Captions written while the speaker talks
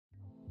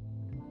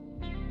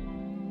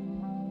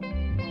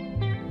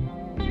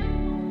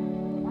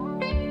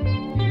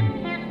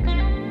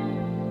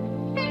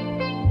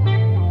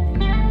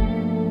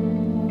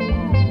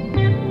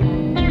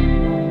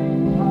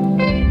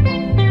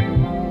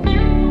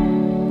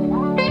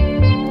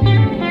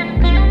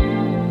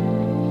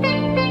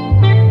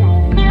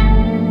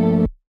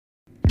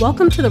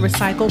Welcome to the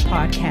Recycle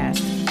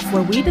Podcast,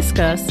 where we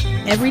discuss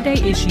everyday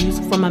issues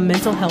from a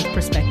mental health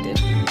perspective.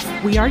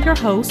 We are your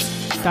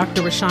hosts,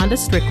 Dr. Rashonda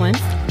Strickland,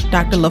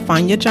 Dr.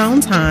 LaFanya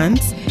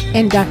Jones-Hines,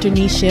 and Dr.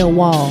 Nichelle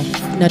Wall.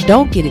 Now,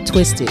 don't get it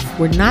twisted.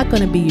 We're not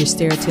going to be your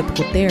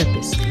stereotypical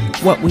therapist.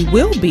 What we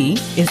will be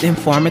is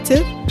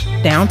informative,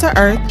 down to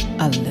earth,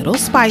 a little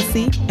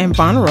spicy, and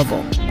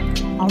vulnerable.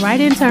 All right,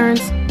 interns,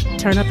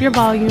 turn up your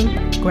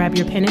volume, grab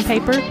your pen and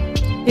paper.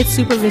 It's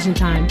supervision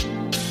time.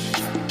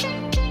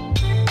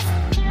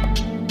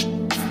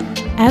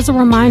 As a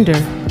reminder,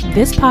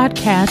 this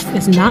podcast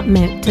is not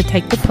meant to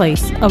take the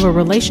place of a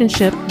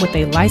relationship with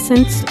a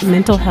licensed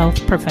mental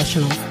health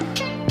professional.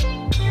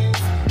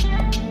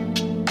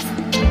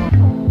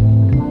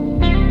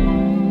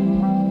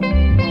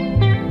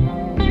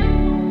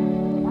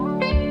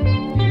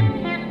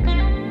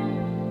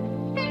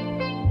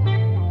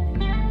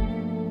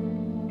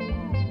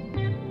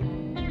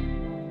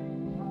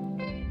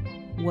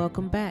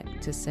 Welcome back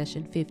to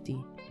Session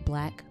 50,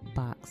 Black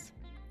Box.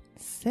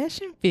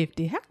 Session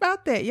 50. How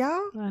about that,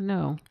 y'all? I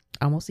know.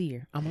 Almost a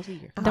year.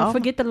 Don't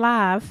forget the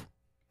live.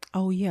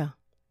 Oh, yeah.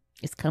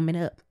 It's coming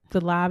up.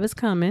 The live is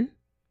coming.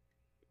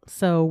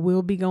 So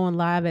we'll be going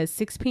live at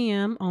 6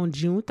 p.m. on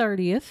June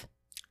 30th.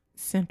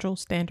 Central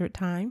Standard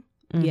Time.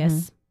 Mm-hmm.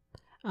 Yes.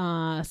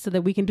 So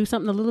that we can do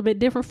something a little bit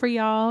different for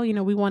y'all. You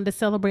know, we wanted to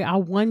celebrate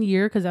our 1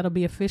 year because that'll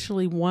be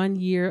officially 1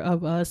 year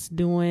of us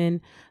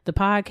doing the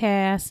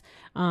podcast.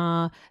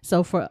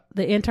 So for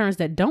the interns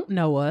that don't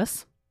know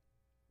us,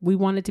 we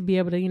wanted to be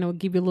able to, you know,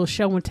 give you a little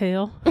show and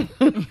tell.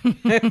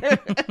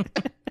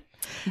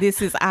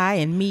 This is I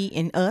and me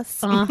and us.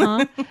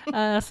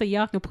 So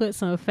y'all can put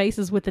some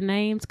faces with the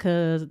names,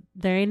 because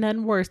there ain't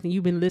nothing worse than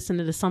you've been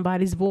listening to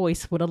somebody's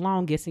voice for the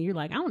longest and you're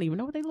like, I don't even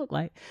know what they look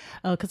like,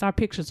 because our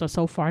pictures are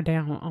so far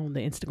down on the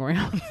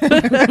Instagram.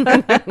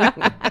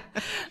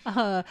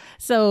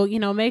 So, you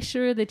know, make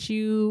sure that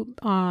you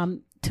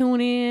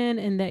tune in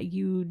and that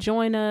you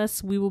join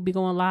us. We will be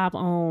going live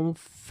on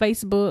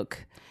Facebook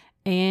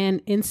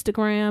and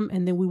Instagram,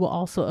 and then we will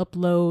also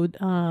upload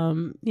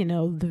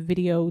the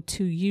video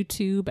to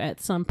YouTube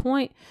at some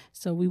point.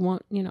 So we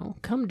want,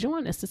 come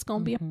join us. It's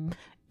gonna be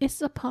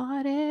it's a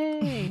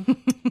party.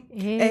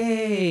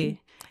 Hey.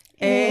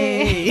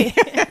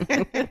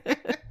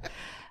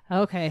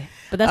 Okay,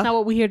 but that's not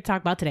what we're here to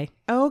talk about today.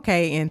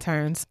 Okay,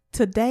 interns.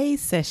 Today's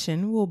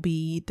session will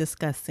be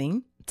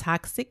discussing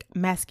toxic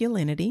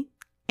masculinity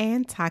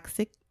and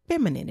toxic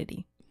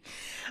femininity.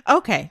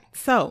 Okay,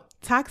 so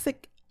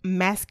toxic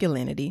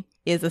masculinity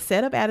is a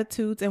set of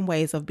attitudes and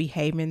ways of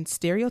behaving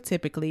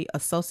stereotypically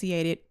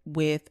associated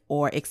with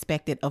or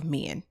expected of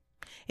men.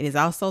 It is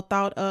also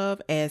thought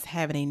of as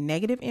having a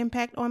negative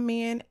impact on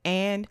men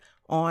and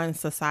on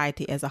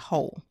society as a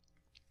whole.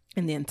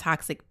 And then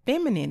toxic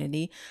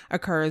femininity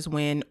occurs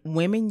when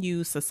women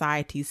use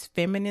society's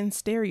feminine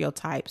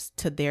stereotypes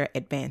to their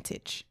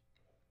advantage.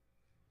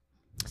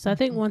 So I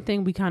think one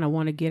thing we kind of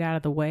want to get out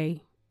of the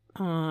way,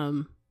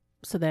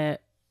 so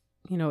that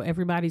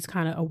everybody's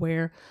kind of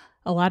aware.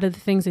 A lot of the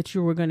things that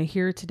you were going to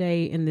hear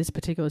today in this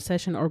particular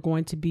session are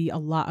going to be a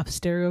lot of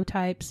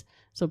stereotypes.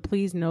 So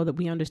please know that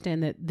we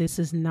understand that this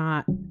is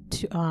not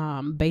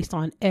based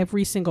on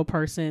every single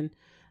person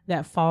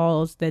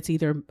that's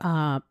either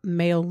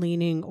male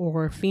leaning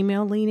or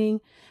female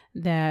leaning,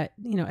 that,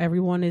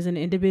 everyone is an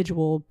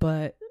individual.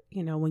 But,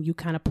 when you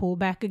kind of pull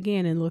back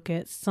again and look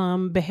at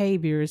some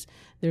behaviors,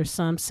 there's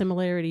some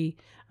similarity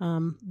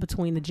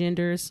between the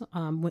genders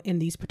in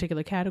these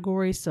particular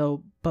categories.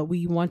 So, but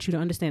we want you to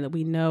understand that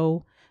we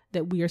know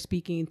that we are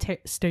speaking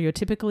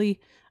stereotypically.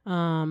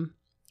 And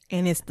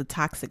it's the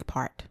toxic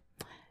part.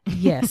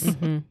 Yes.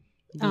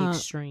 The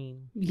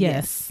extreme.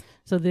 Yes.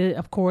 So,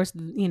 of course,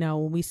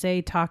 when we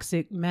say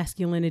toxic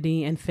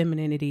masculinity and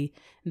femininity,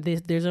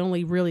 there's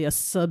only really a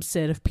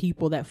subset of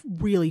people that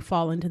really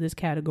fall into this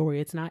category.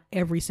 It's not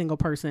every single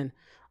person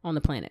on the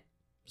planet.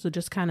 So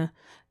just kind of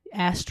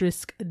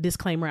asterisk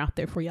disclaimer out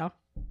there for y'all.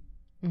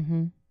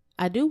 Mm-hmm.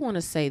 I do want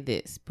to say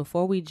this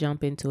before we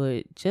jump into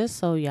it, just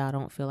so y'all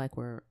don't feel like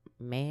we're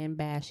man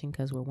bashing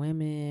because we're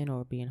women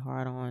or being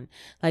hard on.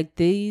 Like,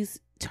 these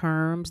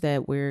terms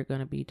that we're going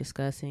to be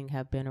discussing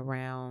have been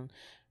around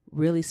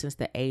really since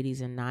the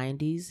 80s and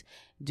 90s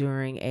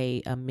during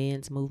a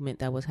men's movement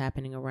that was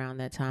happening around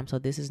that time. So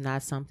this is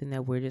not something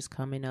that we're just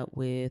coming up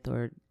with,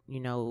 or,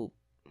 the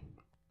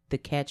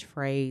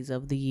catchphrase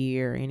of the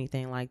year or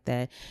anything like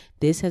that.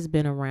 This has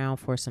been around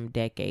for some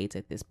decades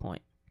at this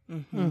point.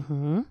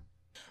 Mm-hmm.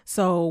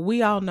 So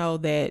we all know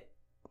that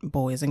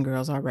boys and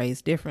girls are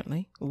raised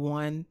differently.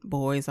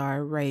 Boys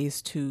are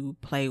raised to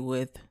play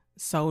with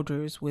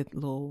soldiers with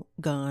little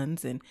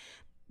guns and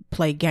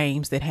play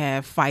games that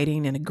have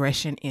fighting and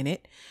aggression in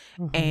it.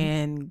 Mm-hmm.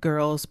 And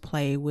girls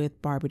play with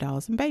Barbie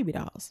dolls and baby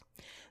dolls.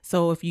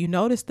 So if you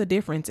notice the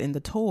difference in the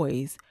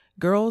toys,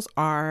 girls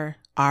are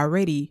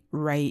already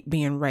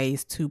being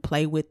raised to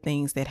play with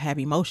things that have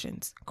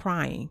emotions,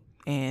 crying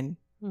and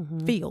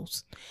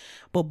feels.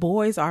 But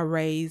boys are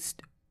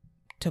raised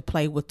to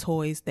play with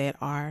toys that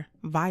are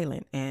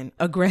violent and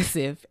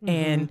aggressive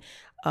and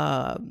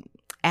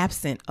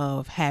absent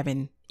of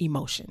having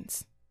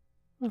emotions.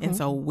 Mhm. And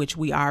so, which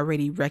we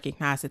already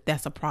recognize that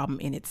that's a problem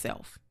in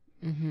itself.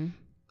 Mm-hmm.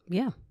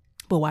 Yeah.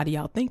 But why do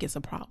y'all think it's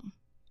a problem?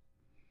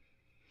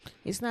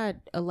 It's not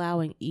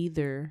allowing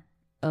either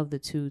of the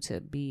two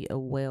to be a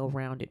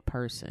well-rounded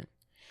person.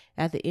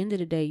 At the end of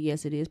the day,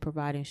 yes, it is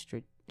providing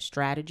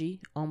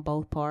strategy on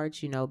both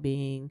parts. You know,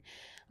 being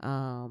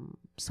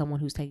someone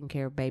who's taking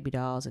care of baby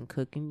dolls and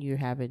cooking, you're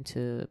having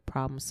to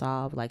problem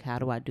solve, like, how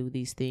do I do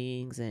these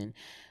things, and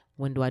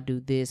when do I do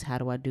this, how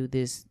do I do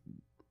this?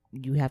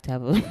 You have to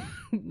have a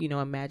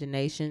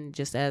imagination,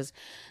 just as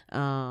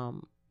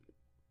the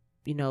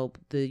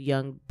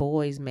young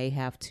boys may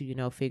have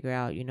to figure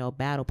out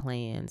battle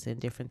plans and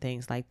different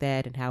things like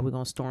that, and how we're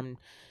going to storm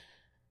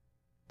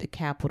the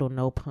Capitol,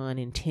 no pun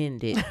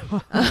intended.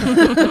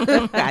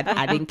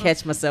 I didn't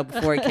catch myself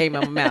before it came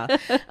out of my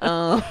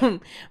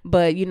mouth.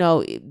 But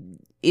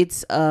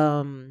it's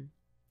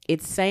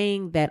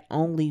saying that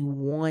only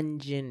one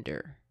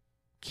gender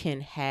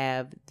can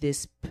have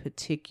this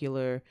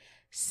particular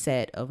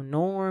set of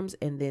norms,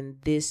 and then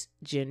this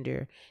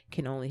gender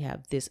can only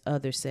have this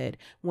other set,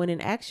 when in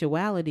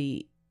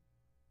actuality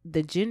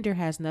the gender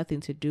has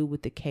nothing to do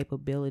with the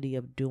capability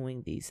of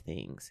doing these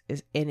things,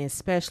 and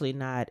especially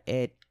not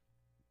at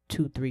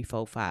 2, 3,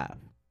 4, 5.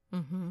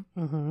 Mm-hmm.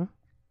 Mm-hmm.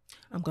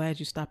 I'm glad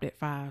you stopped at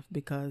 5,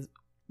 because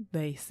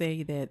they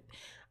say that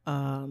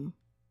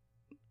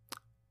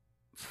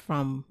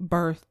from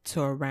birth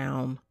to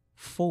around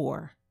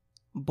 4,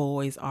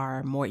 boys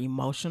are more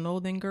emotional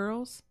than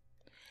girls.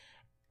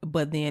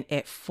 But then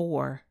at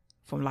 4,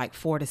 from like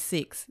 4 to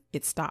 6,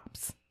 it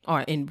stops.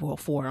 Or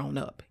 4 on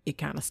up, it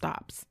kind of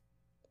stops.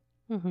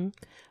 Mm-hmm.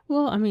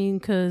 Well, I mean,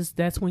 because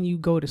that's when you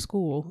go to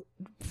school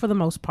for the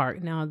most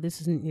part. Now, this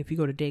isn't if you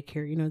go to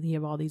daycare, you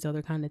have all these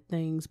other kind of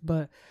things,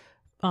 but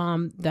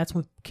that's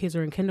when kids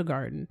are in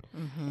kindergarten.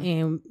 Mm-hmm.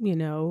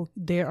 And,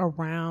 they're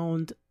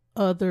around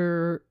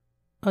other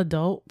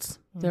adults,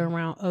 they're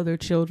around other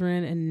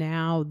children, and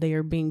now they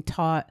are being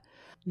taught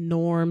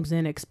norms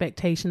and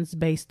expectations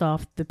based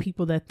off the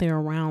people that they're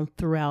around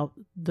throughout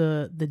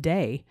the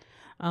day.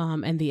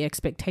 And the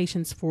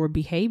expectations for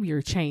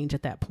behavior change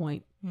at that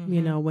point.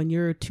 Mm-hmm. When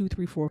you're 2,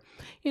 3, 4,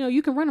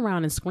 you can run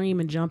around and scream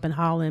and jump and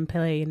holler and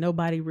play, and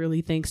nobody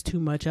really thinks too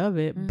much of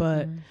it. Mm-hmm.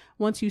 But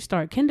once you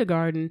start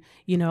kindergarten,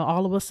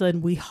 all of a sudden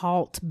we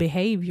halt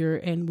behavior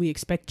and we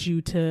expect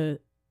you to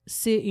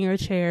sit in your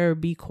chair,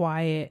 be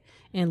quiet,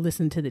 and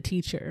listen to the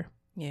teacher.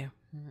 Yeah.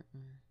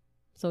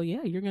 So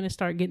yeah, you're going to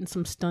start getting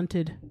some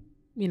stunted,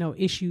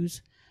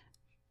 issues.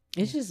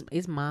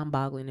 It's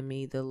mind-boggling to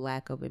me, the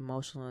lack of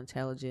emotional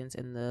intelligence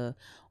and the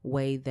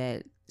way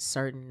that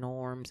certain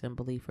norms and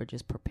belief are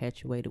just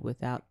perpetuated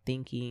without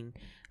thinking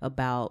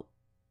about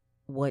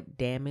what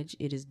damage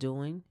it is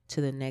doing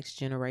to the next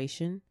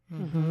generation.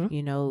 Mm-hmm.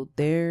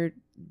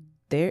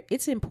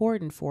 It's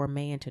important for a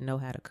man to know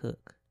how to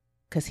cook,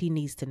 because he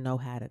needs to know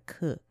how to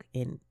cook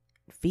and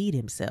feed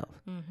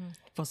himself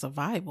for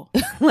survival.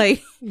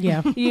 Like,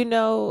 yeah,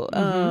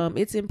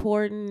 it's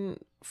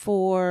important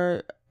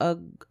for a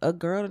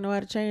girl to know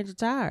how to change a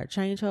tire,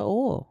 change her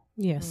oil.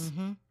 Yes.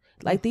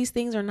 Like, these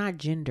things are not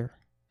gender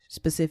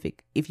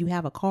specific. If you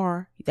have a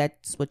car,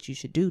 that's what you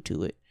should do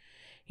to it,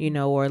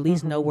 or at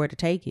least know where to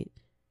take it.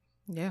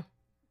 Yeah.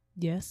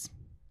 Yes.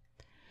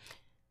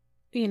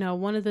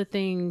 One of the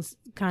things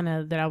kind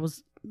of that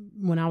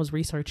when I was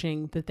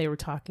researching that they were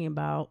talking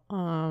about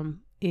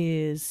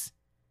is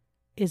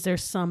there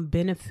some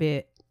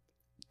benefit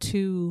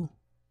to,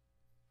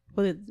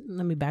 let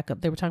me back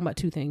up. They were talking about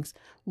 2 things.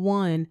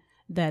 One,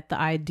 that the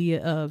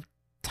idea of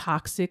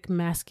toxic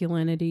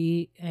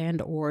masculinity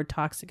and or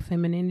toxic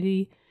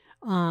femininity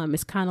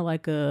is kind of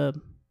like a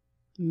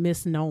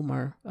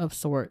misnomer of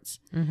sorts,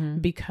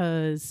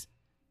 because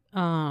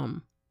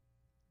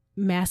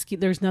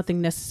there's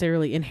nothing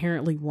necessarily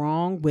inherently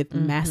wrong with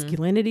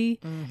masculinity,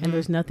 and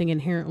there's nothing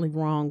inherently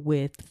wrong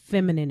with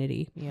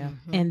femininity. Yeah.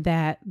 And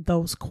that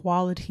those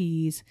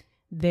qualities,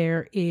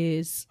 there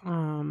is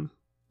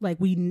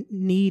we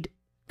need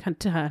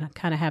to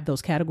kind of have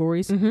those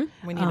categories.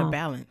 We need a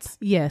balance.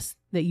 Yes,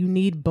 that you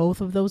need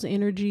both of those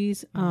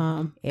energies.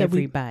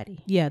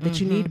 Everybody. That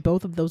you need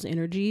both of those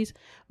energies,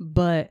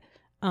 but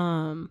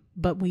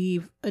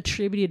we've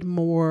attributed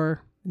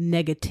more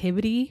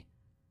negativity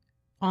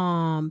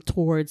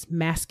towards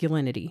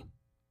masculinity,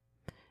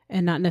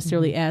 and not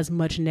necessarily as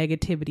much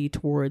negativity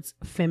towards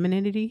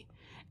femininity,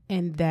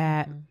 and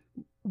that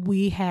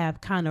we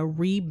have kind of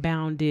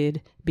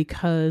rebounded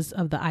because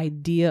of the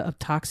idea of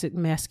toxic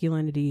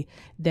masculinity,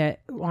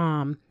 that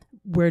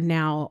we're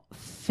now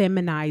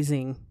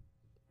feminizing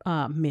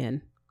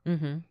men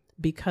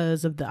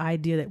because of the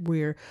idea that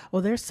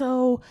they're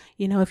so,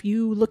 if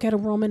you look at a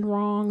woman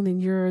wrong, then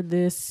you're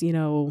this,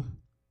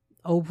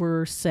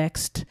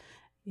 oversexed,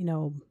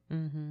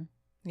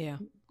 yeah,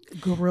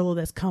 gorilla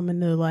that's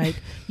coming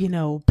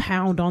to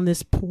pound on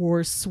this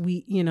poor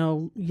sweet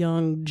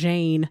young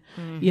Jane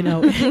in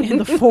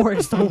the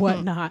forest or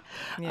whatnot.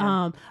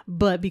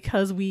 But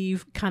because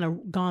we've kind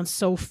of gone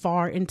so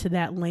far into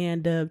that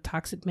land of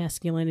toxic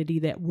masculinity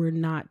that we're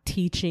not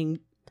teaching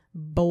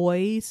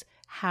boys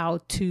how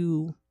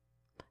to,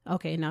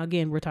 okay, now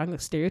again, we're talking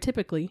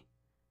stereotypically,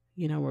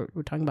 you know,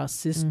 we're talking about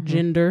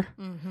cisgender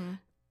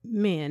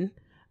men,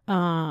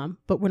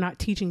 but we're not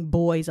teaching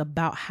boys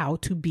about how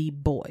to be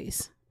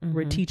boys.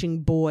 We're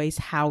teaching boys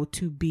how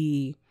to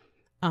be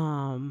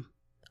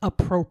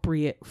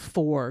appropriate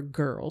for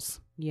girls.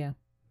 Yeah.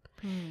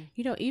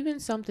 You know, even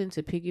something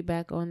to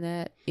piggyback on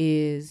that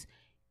is,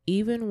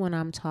 even when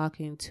I'm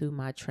talking to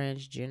my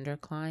transgender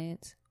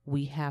clients,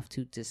 we have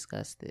to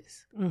discuss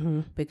this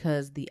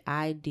because the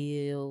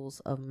ideals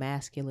of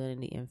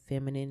masculinity and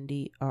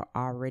femininity are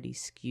already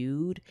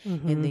skewed.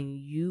 And then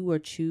you are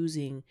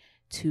choosing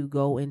to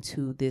go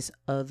into this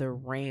other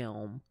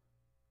realm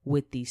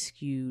with these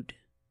skewed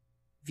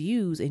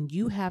views, and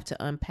you have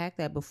to unpack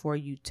that before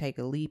you take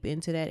a leap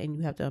into that, and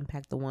you have to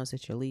unpack the ones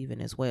that you're leaving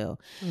as well.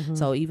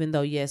 So even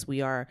though, yes, we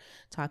are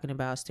talking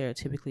about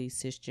stereotypically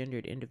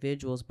cisgendered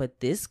individuals, but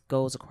this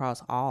goes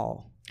across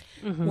all.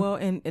 Well,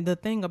 and the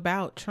thing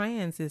about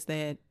trans is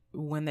that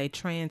when they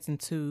trans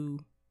into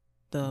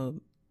the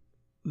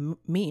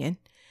men,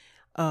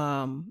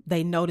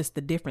 they notice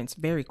the difference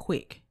very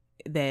quick,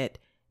 that,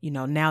 you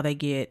know, now they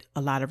get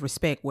a lot of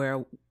respect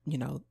where, you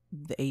know,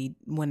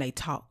 when they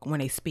talk, when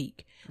they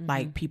speak,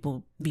 like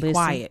people be Listen.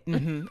 quiet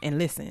and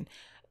listen,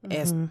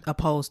 as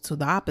opposed to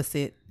the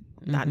opposite.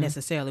 Not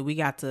necessarily. We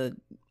got to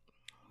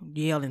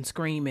yell and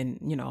scream and,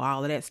 you know,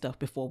 all of that stuff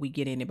before we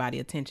get anybody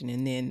attention,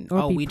 and then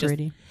Or pretty.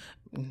 just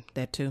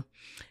that too,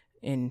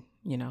 and,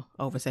 you know,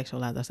 over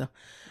sexualize ourselves.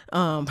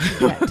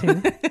 That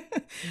too.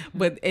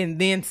 But and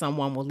then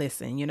someone will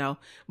listen, you know.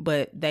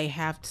 But they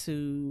have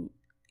to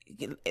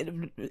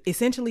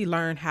essentially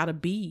learn how to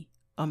be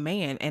a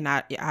man. And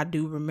I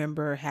do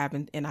remember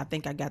having, and I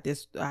think I got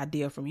this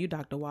idea from you,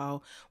 Dr.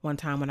 Wall, one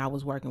time when I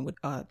was working with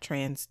a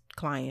trans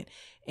client,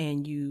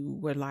 and you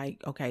were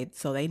like, okay,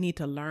 so they need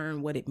to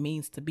learn what it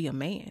means to be a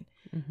man.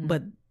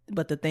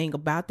 But the thing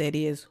about that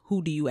is,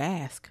 who do you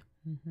ask?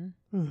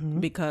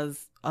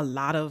 Because a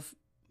lot of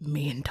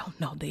men don't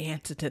know the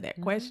answer to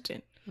that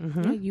question.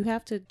 Yeah, you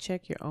have to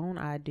check your own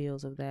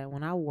ideals of that.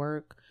 When I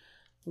work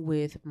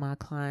with my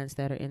clients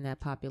that are in that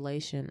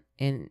population,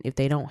 and if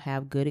they don't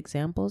have good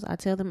examples, I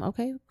tell them,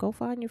 okay, go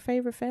find your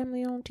favorite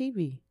family on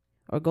TV,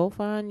 or go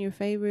find your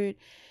favorite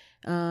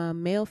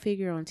male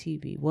figure on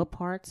TV. What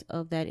parts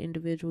of that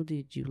individual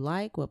did you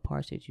like? What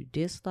parts did you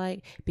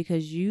dislike?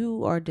 Because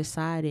you are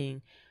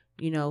deciding,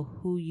 you know,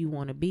 who you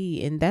want to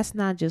be. And that's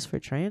not just for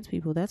trans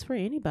people, that's for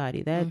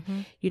anybody. That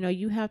you know,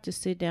 you have to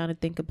sit down and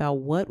think about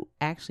what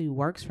actually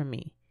works for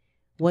me,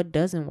 what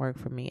doesn't work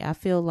for me. I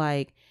feel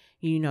like,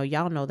 you know,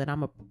 y'all know that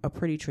I'm a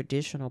pretty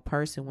traditional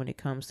person when it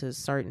comes to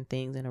certain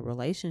things in a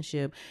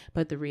relationship.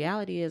 But the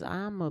reality is,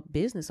 I'm a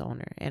business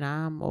owner and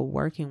I'm a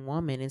working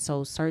woman. And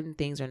so certain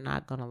things are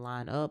not going to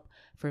line up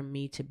for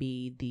me to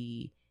be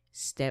the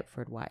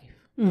Stepford wife.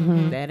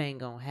 That ain't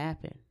going to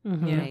happen.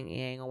 It ain't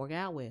going to work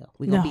out well.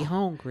 We're going to be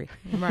hungry.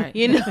 Right.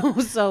 You know,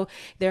 so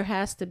there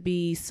has to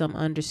be some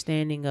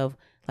understanding of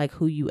like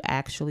who you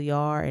actually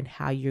are and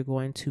how you're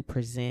going to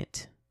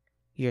present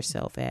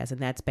yourself as.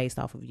 And that's based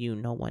off of you,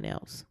 no one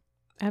else.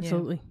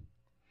 Absolutely. Yeah.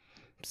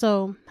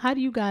 So how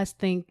do you guys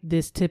think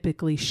this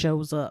typically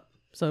shows up?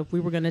 So if we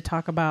were going to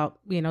talk about,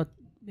 you know,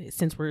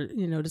 since we're,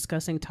 you know,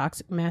 discussing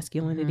toxic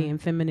masculinity and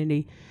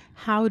femininity,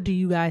 how do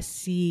you guys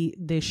see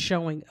this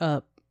showing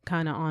up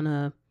kind of on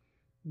a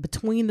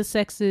between the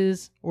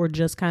sexes, or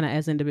just kind of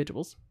as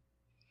individuals?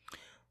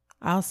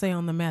 I'll say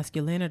on the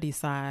masculinity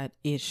side,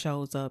 it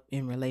shows up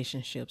in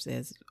relationships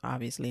as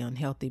obviously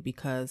unhealthy,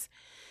 because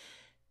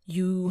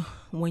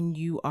when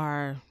you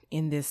are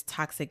in this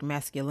toxic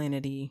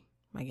masculinity,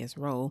 I guess,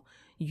 role,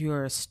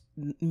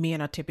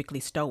 men are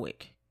typically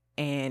stoic,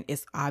 and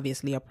it's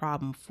obviously a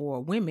problem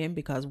for women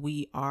because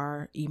we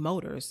are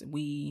emoters.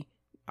 We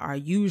are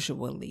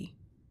usually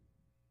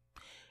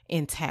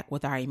intact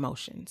with our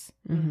emotions.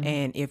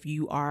 And if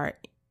you are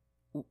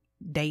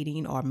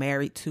dating or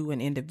married to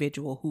an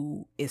individual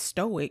who is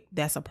stoic,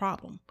 that's a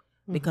problem.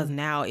 Because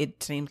now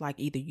it seems like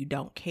either you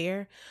don't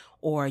care,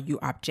 or you're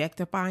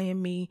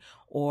objectifying me,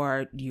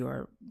 or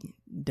you're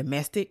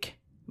domestic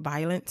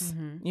violence,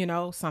 you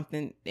know,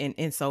 something.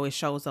 And so it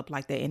shows up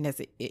like that. And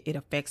it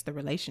affects the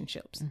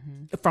relationships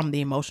from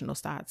the emotional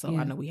side. So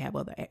I know we have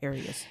other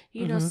areas.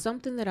 You know,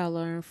 something that I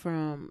learned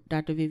from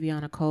Dr.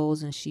 Viviana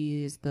Coles, and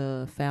she is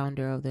the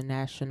founder of the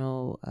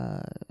National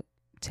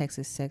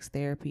Texas Sex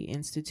Therapy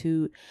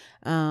Institute.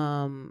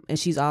 And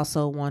she's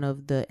also one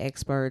of the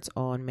experts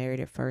on Married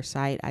at First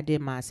Sight. I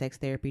did my sex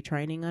therapy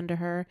training under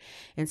her.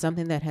 And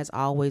something that has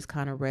always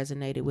kind of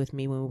resonated with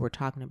me when we were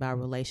talking about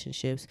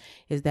relationships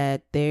is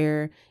that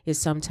there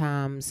is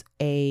sometimes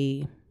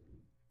a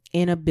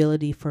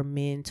inability for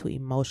men to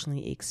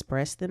emotionally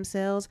express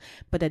themselves,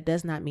 but that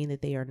does not mean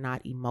that they are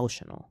not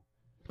emotional.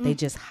 They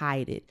just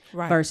hide it.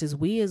 Right. Versus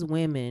we as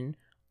women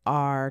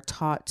are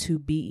taught to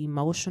be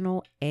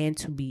emotional and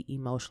to be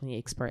emotionally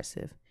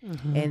expressive.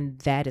 And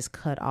that is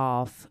cut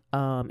off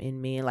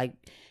in men. Like,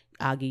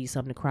 I'll give you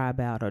something to cry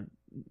about, or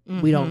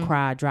we don't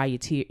cry, dry your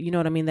tears. You know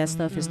what I mean? That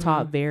stuff is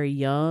taught very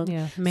young.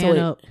 Yeah, man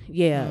up.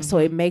 So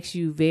it makes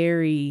you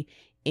very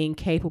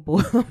incapable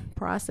of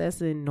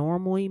processing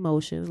normal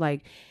emotions.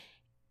 Like,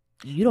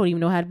 you don't even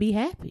know how to be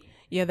happy.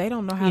 Yeah, they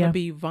don't know how to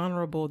be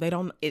vulnerable. They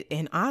don't,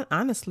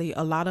 honestly,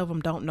 a lot of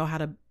them don't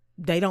know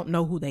they don't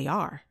know who they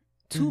are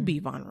to be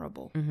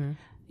vulnerable. Mm-hmm.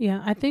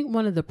 Yeah, I think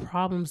one of the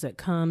problems that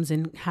comes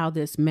in how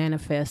this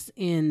manifests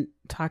in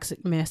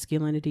toxic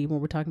masculinity when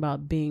we're talking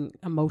about being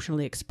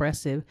emotionally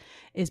expressive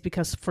is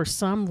because for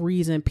some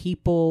reason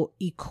people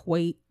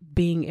equate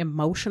being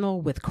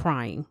emotional with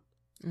crying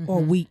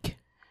or weak.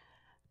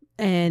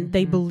 And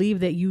they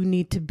believe that you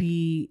need to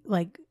be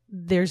like,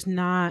 there's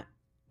not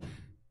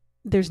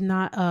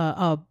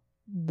a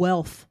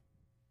wealth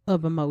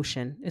of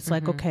emotion. It's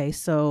like, okay,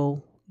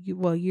 so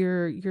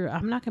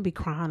I'm not gonna be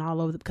crying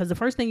all over because the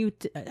first thing you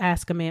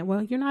ask a man,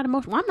 well, you're not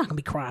emotional. Well, I'm not gonna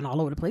be crying all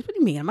over the place. What do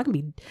you mean? I'm not gonna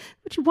be.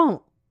 What you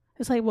want?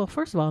 It's like, well,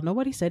 first of all,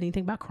 nobody said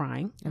anything about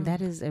crying, and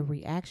that is a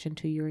reaction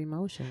to your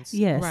emotions.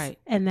 Yes, right.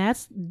 And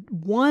that's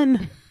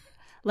one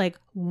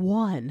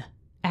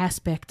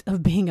aspect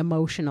of being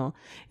emotional.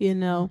 You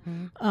know,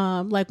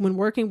 like when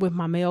working with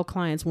my male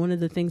clients, one of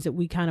the things that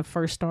we kind of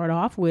first start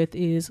off with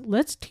is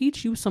let's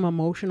teach you some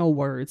emotional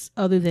words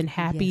other than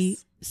happy,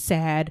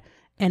 sad,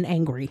 and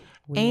angry.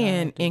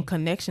 And in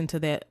connection to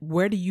that,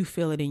 where do you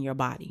feel it in your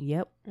body?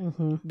 Yep.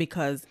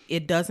 Because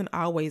it doesn't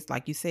always,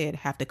 like you said,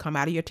 have to come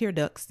out of your tear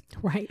ducts.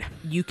 Right.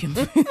 You can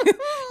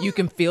you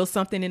can feel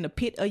something in the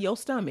pit of your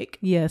stomach.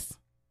 Yes.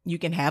 You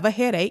can have a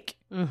headache.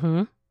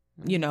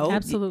 You know,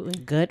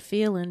 absolutely. Gut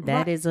feeling.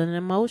 That is an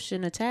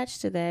emotion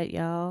attached to that,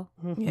 y'all.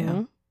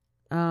 Yeah.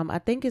 I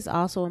think it's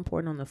also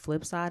important on the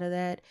flip side of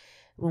that,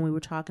 when we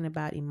were talking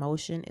about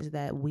emotion, is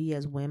that we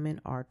as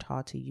women are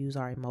taught to use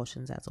our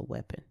emotions as a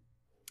weapon.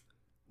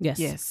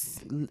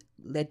 Yes.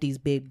 Let these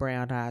big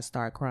brown eyes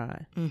start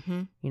crying.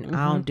 You know,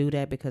 I don't do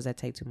that because that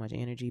takes too much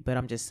energy, but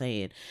I'm just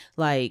saying,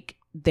 like,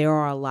 there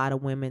are a lot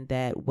of women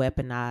that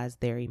weaponize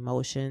their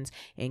emotions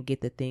and get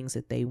the things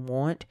that they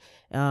want.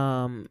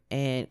 And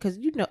because,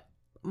 you know,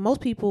 most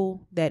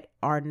people that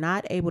are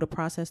not able to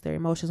process their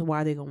emotions,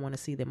 why are they going to want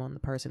to see them on the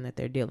person that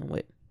they're dealing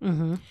with?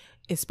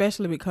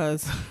 Especially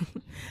because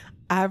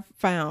I've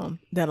found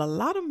that a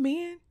lot of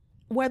men,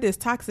 whether it's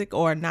toxic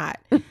or not,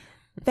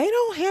 they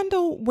don't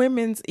handle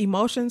women's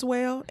emotions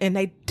well, and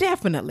they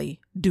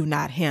definitely do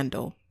not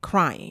handle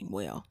crying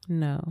well.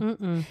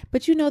 No.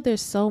 But you know,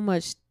 there's so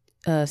much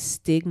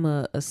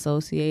stigma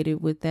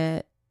associated with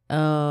that.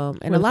 And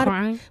with a lot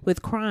crying?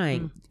 With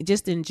crying,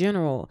 just in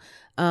general.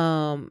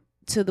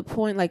 To the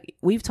point, like,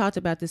 we've talked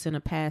about this in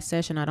a past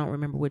session. I don't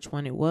remember which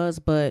one it was,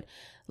 but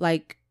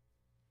like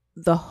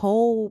the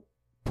whole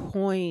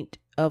point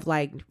of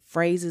like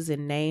phrases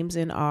and names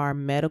in our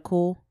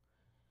medical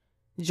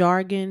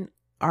jargon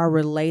are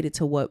related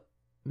to what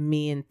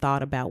men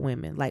thought about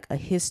women. Like a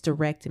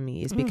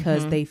hysterectomy is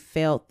because they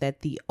felt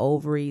that the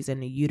ovaries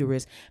and the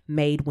uterus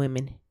made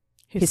women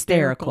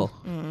hysterical.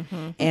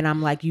 And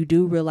I'm like, you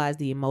do realize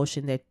the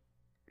emotion that,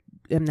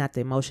 not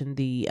the emotion,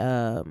 the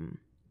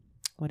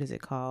what is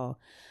it called?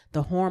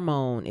 The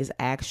hormone is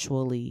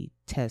actually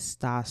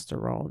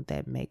testosterone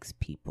that makes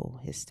people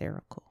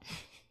hysterical.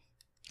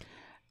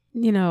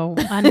 You know,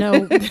 I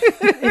know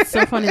it's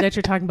so funny that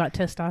you're talking about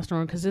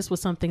testosterone, because this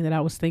was something that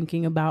I was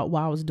thinking about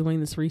while I was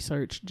doing this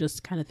research,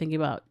 just kind of thinking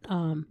about,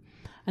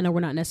 I know we're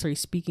not necessarily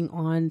speaking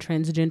on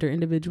transgender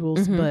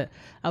individuals, but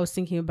I was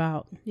thinking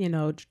about, you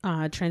know,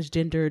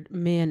 transgendered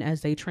men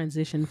as they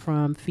transition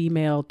from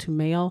female to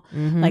male,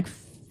 like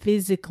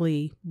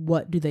physically,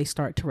 what do they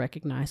start to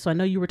recognize? So I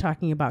know you were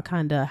talking about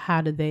kind of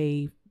how do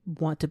they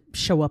want to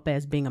show up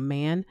as being a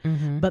man,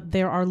 but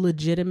there are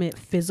legitimate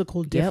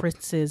physical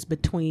differences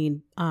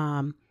between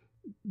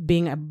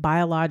being a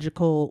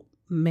biological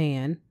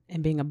man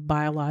and being a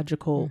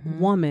biological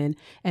woman.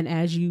 And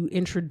as you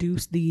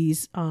introduce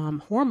these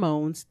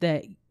hormones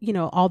that, you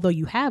know, although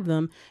you have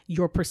them,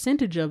 your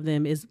percentage of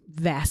them is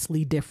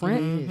vastly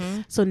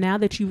different. So now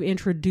that you've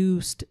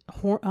introduced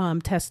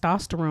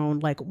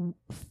testosterone, like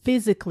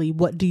physically,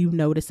 what do you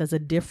notice as a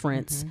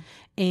difference?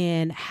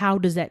 And how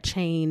does that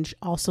change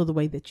also the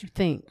way that you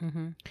think?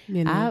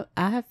 You know?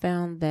 I have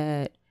found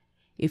that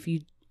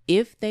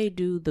if they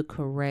do the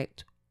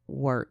correct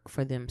work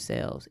for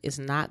themselves, it's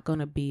not going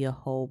to be a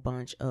whole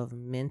bunch of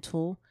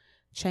mental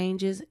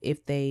changes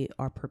if they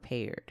are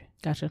prepared.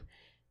 Gotcha.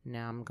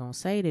 Now, I'm going to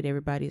say that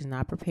everybody's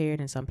not prepared,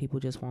 and some people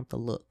just want the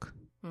look.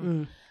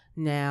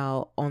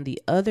 Now, on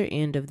the other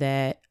end of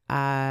that,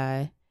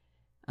 I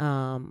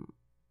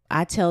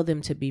tell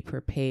them to be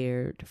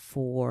prepared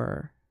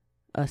for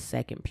a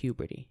second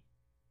puberty,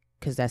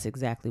 because that's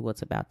exactly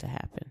what's about to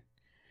happen.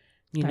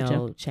 You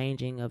know,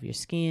 changing of your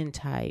skin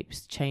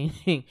types,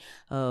 changing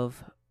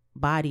of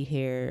body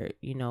hair,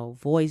 you know,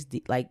 voice,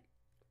 like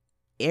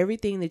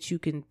everything that you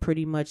can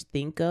pretty much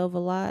think of a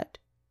lot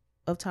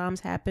of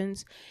times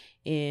happens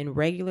in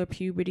regular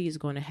puberty is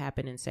going to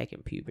happen in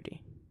second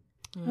puberty.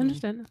 I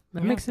understand.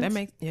 That makes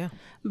sense.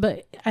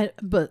 But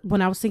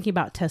when I was thinking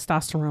about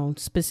testosterone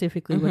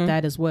specifically with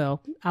that as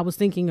well, I was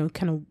thinking of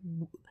kind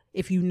of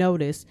if you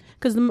notice,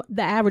 because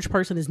the average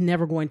person is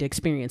never going to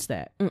experience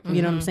that. Mm-mm.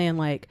 You know what I'm saying?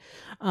 Like,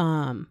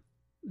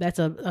 that's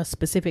a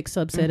specific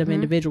subset of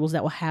individuals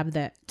that will have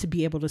that to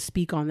be able to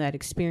speak on that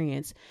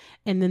experience.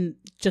 And then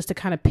just to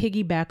kind of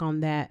piggyback on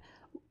that,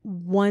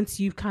 once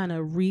you've kind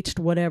of reached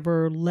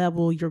whatever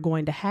level you're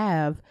going to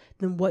have,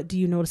 then what do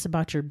you notice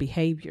about your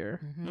behavior?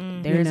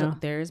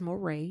 There is more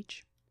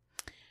rage.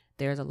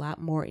 There's a lot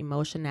more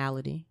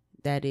emotionality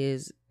that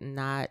is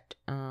not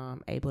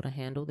able to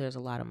handle. There's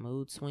a lot of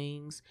mood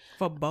swings.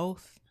 For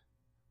both?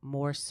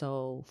 More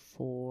so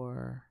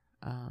for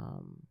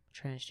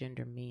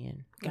transgender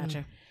men.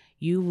 Gotcha.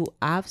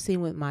 I've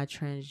seen with my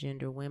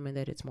transgender women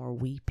that it's more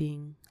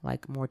weeping,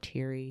 like more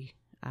teary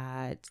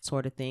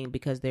sort of thing,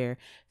 because they're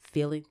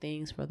feeling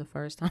things for the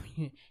first time.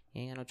 You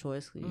ain't got no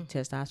choice.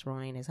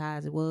 Testosterone ain't as high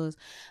as it was.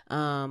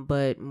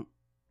 But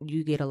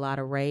you get a lot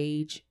of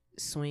rage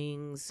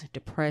swings,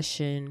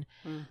 depression.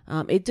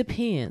 It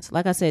depends.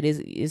 Like I said,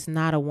 it's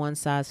not a one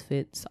size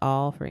fits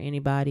all for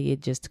anybody.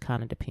 It just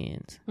kind of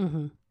depends.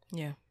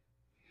 Yeah.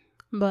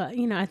 But,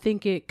 I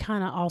think it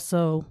kind of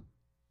also,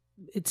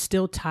 it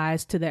still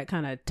ties to that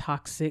kind of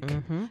toxic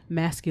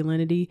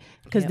masculinity,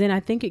 because then I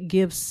think it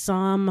gives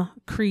some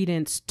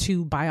credence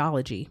to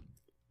biology.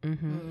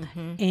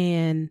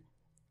 And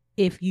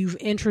if you've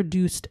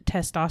introduced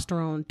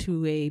testosterone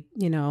to a,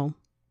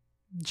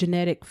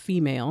 genetic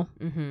female,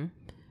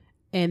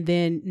 and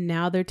then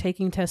now they're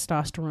taking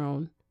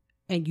testosterone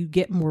and you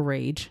get more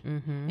rage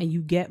and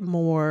you get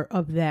more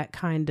of that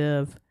kind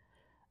of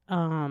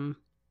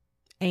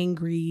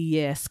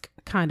angry-esque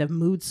kind of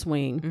mood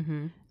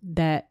swing,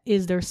 that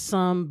is there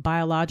some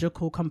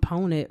biological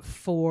component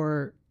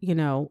for,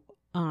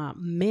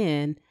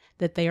 men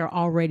that they are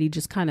already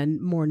just kind of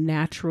more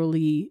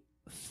naturally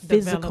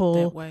physical.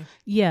 Developed that way.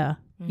 Yeah.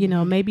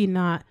 Maybe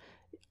not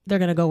they're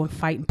going to go and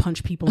fight and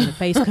punch people in the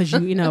face because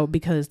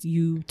because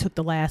you took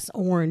the last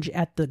orange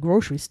at the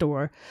grocery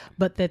store,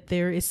 but that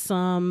there is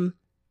some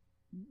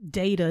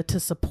data to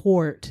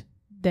support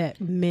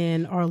that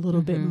men are a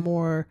little bit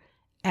more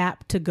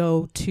apt to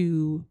go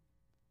to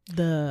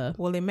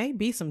well, it may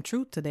be some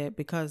truth to that,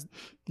 because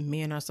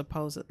men are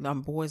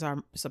boys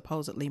are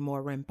supposedly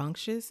more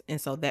rambunctious, and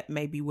so that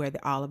may be where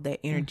all of that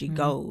energy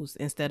goes,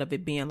 instead of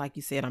it being like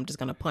you said, I'm just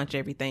going to punch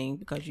everything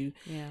because you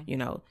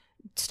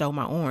stole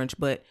my orange.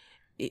 But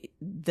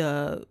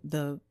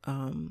the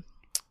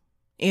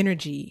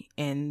energy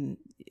and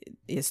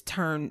is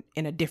turned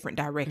in a different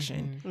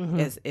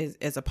direction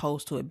as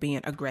opposed to it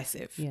being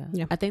aggressive.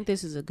 Yeah. I think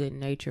this is a good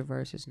nature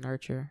versus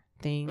nurture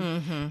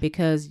thing,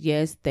 because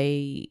yes,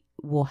 they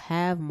will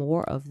have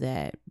more of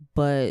that,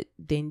 but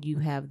then you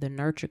have the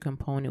nurture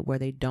component where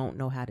they don't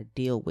know how to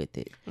deal with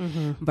it,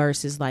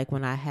 versus like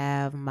when I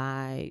have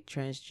my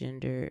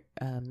transgender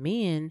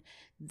men,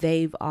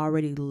 they've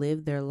already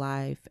lived their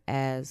life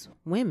as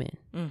women,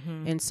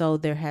 and so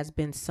there has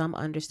been some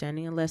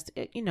understanding, unless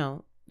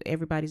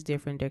everybody's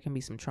different. There can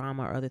be some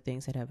trauma or other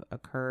things that have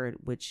occurred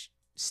which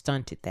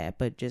stunted that,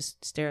 but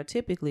just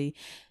stereotypically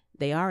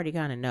they already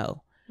kind of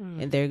know,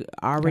 and they're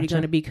already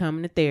going to be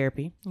coming to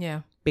therapy,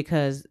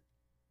 because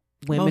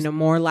women are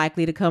more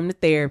likely to come to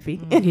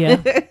therapy.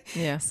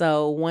 Yeah.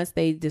 So once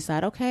they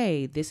decide,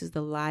 okay, this is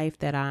the life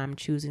that I'm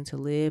choosing to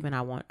live, and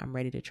I'm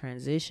ready to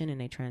transition, and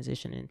they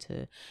transition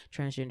into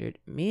transgendered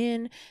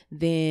men,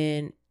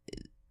 then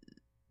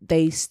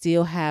they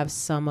still have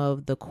some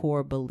of the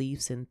core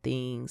beliefs and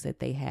things that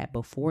they had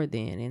before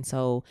then. And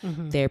so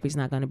therapy is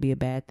not going to be a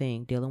bad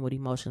thing. Dealing with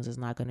emotions is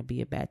not going to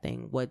be a bad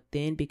thing. What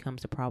then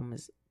becomes the problem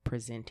is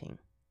presenting.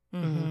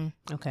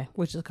 Okay,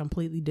 which is a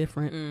completely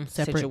different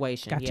separate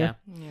situation. Gotcha.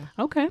 Yeah.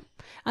 Okay,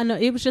 I know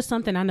it was just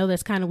something. I know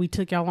that's kind of, we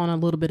took y'all on a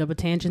little bit of a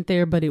tangent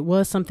there, but it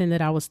was something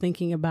that I was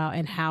thinking about,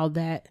 and how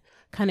that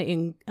kind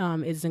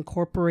of is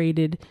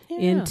incorporated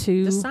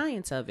into the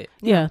science of it.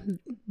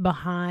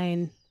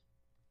 Behind,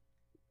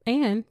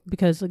 and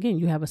because again,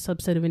 you have a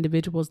subset of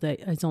individuals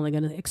that is only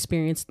going to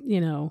experience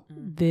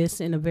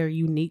this in a very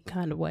unique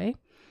kind of way.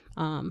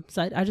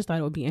 So I just thought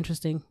it would be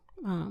interesting,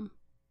 kind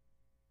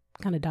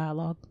of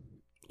dialogue.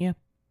 Yeah.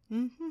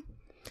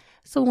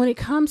 So when it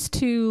comes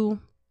to,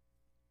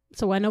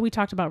 I know we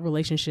talked about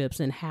relationships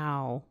and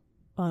how,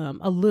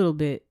 a little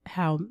bit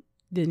how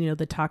the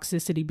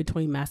toxicity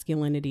between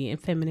masculinity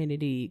and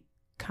femininity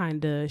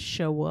kind of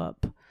show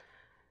up.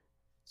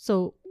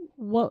 So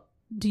what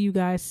do you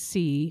guys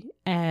see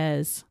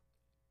as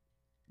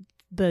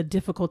the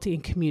difficulty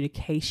in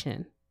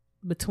communication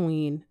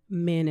between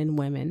men and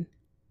women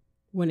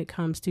when it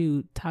comes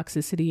to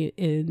toxicity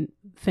in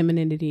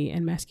femininity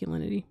and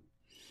masculinity?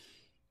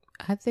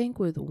 I think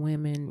with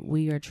women,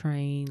 we are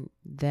trained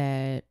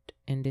that,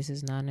 and this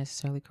is not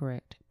necessarily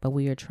correct, but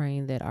we are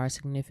trained that our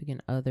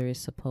significant other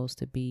is supposed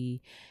to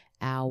be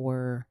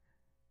our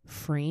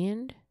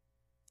friend,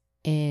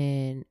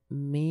 and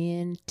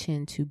men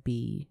tend to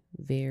be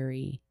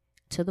very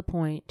to the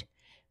point,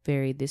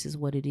 very, this is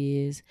what it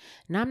is.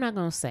 Now, I'm not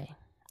going to say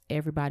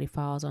everybody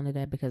falls under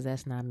that, because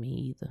that's not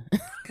me either.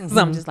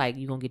 So I'm just like,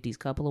 you're going to get these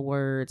couple of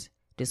words,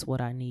 this is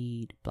what I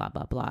need, blah,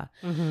 blah, blah.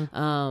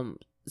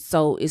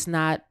 So it's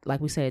not,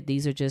 like we said,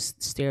 these are just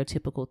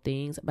stereotypical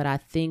things, but I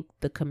think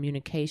the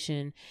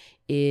communication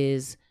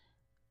is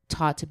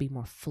taught to be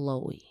more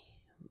flowy,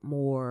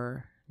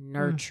 more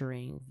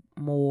nurturing,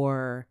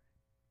 more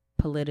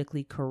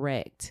politically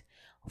correct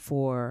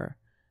for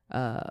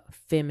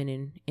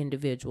feminine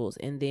individuals.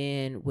 And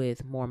then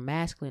with more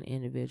masculine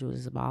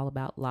individuals, it's all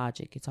about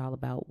logic. It's all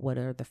about what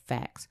are the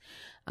facts.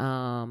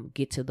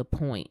 Get to the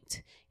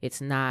point. It's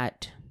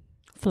not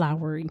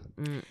flowery.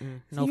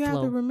 So you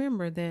have to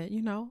remember that,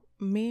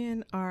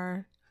 men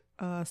are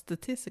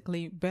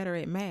statistically better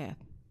at math.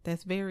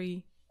 That's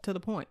very to the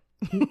point.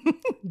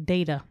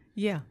 Data.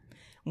 Yeah.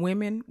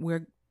 Women,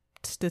 we're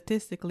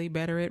statistically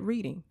better at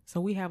reading.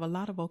 So we have a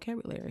lot of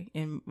vocabulary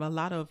and a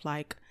lot of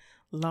like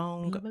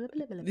long,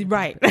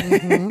 right.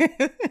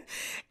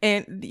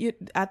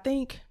 And I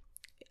think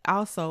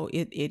also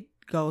it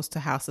goes to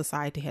how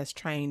society has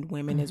trained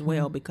women as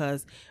well,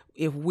 because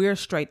if we're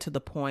straight to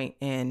the point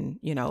and,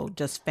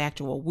 just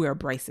factual, we're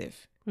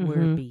abrasive.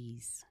 We're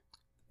bees.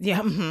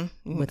 Yeah.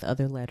 With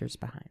other letters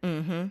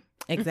behind.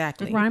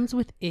 Exactly. It rhymes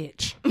with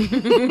itch.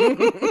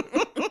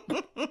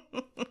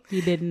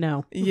 You didn't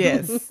know.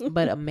 Yes.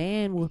 But a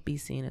man will be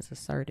seen as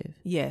assertive.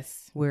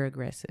 Yes. We're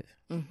aggressive.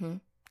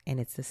 And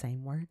it's the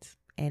same words.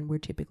 And we're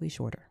typically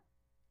shorter.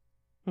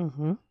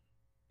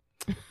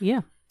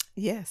 Yeah.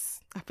 Yes.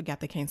 I forgot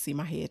they can't see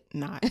my head.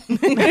 Not.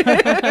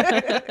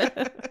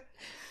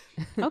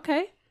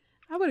 Okay.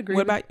 I would agree.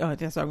 What about,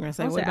 that's what I'm going to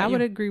say. I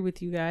would agree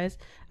with you guys.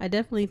 I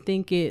definitely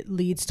think it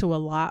leads to a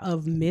lot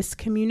of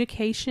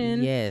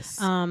miscommunication. Yes.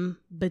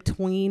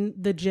 Between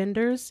the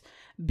genders,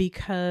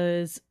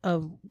 because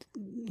of,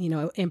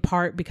 in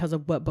part because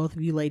of what both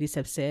of you ladies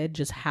have said,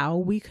 just how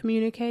we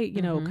communicate,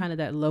 kind of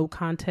that low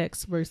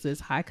context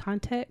versus high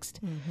context.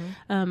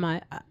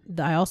 I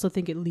also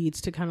think it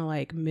leads to kind of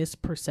like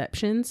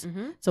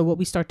misperceptions. So what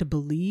we start to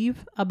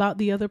believe about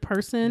the other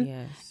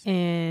person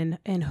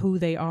and who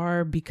they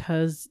are,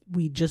 because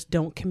we just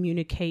don't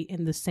communicate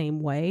in the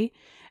same way.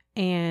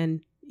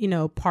 And,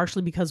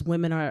 partially because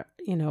women are,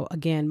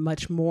 again,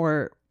 much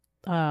more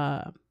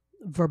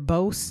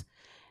verbose,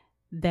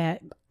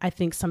 that I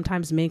think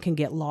sometimes men can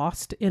get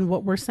lost in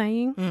what we're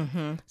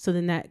saying. So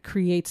then that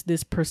creates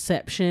this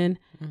perception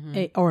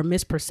or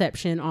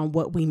misperception on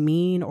what we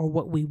mean or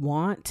what we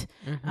want,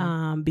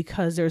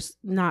 because there's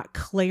not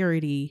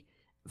clarity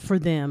for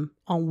them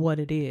on what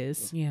it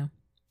is. Yeah.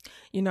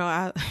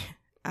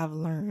 I've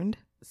learned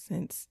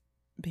since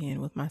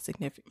being with my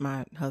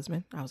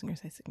husband, I was going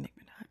to say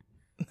significant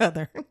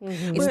other.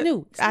 It's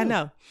new. I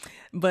know.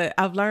 But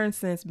I've learned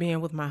since being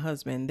with my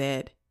husband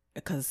that,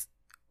 because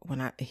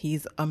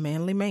he's a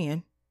manly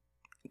man,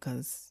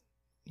 because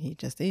he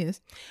just is.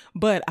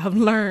 But I've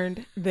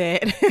learned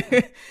that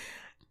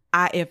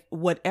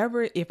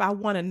if I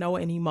want to know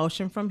an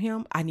emotion from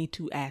him, I need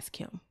to ask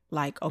him.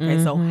 Like,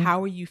 okay, so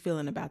how are you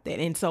feeling about that?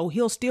 And so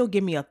he'll still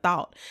give me a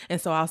thought. And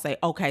so I'll say,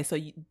 okay, so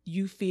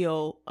you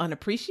feel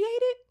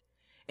unappreciated?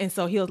 And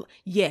so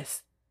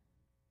yes,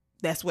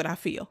 that's what I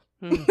feel.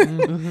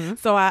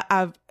 So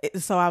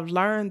I've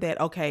learned that,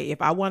 okay,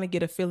 if I want to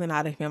get a feeling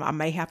out of him, I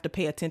may have to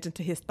pay attention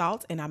to his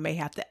thoughts, and I may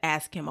have to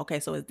ask him, okay,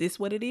 so is this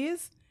what it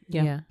is?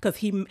 Yeah.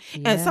 Because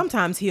and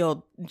sometimes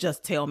he'll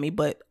just tell me,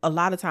 but a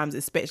lot of times,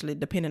 especially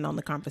depending on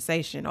the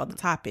conversation or the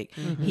topic,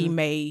 he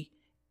may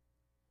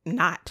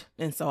not.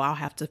 And so I'll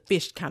have to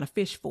fish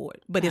for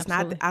it. But it's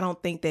not, I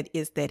don't think that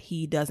it's that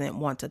he doesn't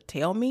want to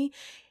tell me.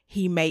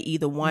 He may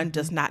either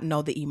just not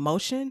know the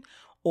emotion,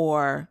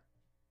 or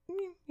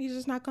he's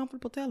just not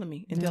comfortable telling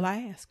me until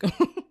I ask.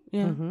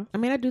 Yeah. I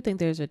mean, I do think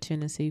there's a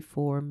tendency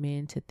for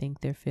men to think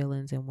their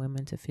feelings and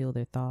women to feel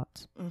their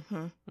thoughts.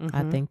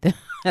 I think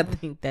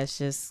that's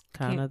just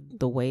kind of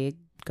the way it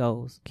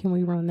goes. Can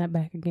we run that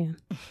back again?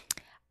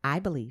 I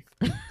believe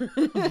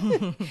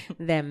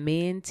that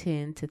men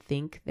tend to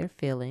think their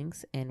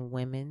feelings and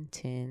women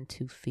tend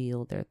to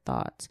feel their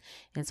thoughts.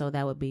 And so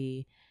that would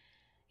be,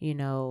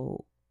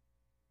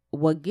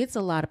 what gets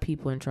a lot of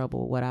people in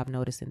trouble, what I've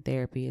noticed in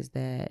therapy, is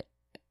that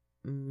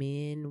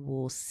men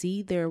will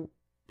see their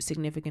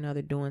significant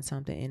other doing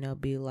something and they'll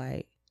be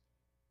like,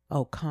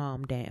 oh,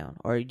 calm down,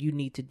 or you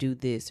need to do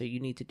this, or you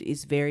need to do,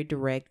 it's very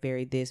direct,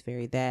 very this,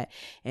 very that.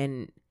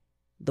 And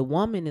the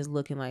woman is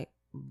looking like,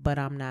 but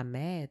I'm not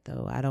mad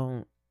though. I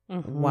don't,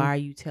 why are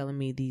you telling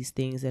me these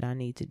things that I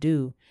need to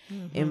do?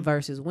 And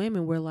versus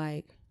women, we're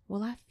like,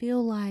 well, I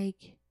feel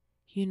like,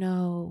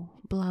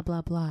 blah,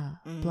 blah, blah,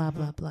 blah,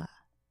 blah, blah.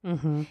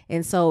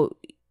 And so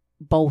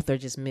both are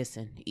just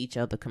missing each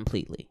other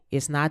completely.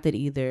 It's not that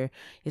either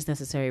it's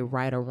necessarily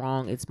right or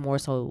wrong. It's more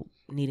so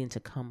needing to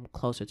come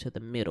closer to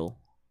the middle.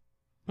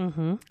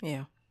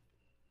 Yeah.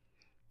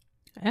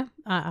 Yeah,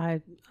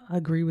 I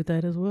agree with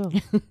that as well.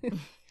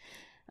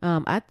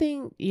 I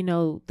think,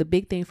 the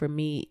big thing for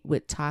me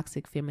with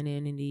toxic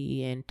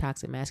femininity and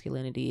toxic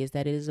masculinity is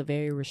that it is a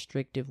very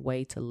restrictive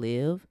way to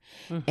live.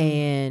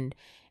 And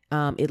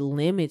it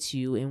limits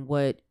you in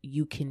what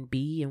you can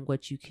be and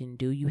what you can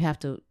do. You have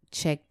to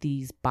check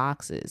these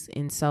boxes.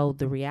 And so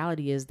the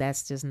reality is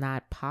that's just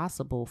not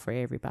possible for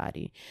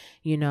everybody.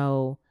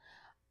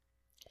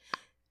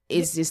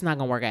 it's just not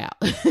gonna work out.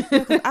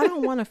 Yeah, 'cause I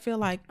don't want to feel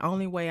like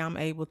only way I'm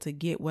able to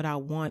get what I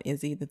want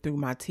is either through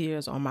my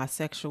tears or my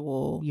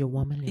sexual. Your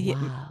womanly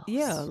Yeah, wiles.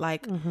 yeah,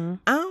 like Mm-hmm.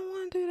 I don't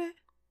want to do that.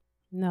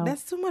 No,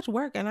 That's too much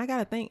work, and I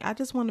gotta think. I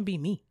just want to be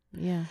me.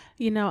 Yeah.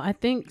 I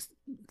think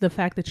the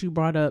fact that you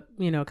brought up,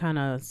 kind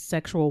of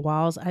sexual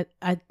wiles,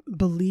 I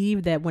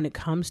believe that when it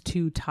comes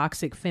to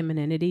toxic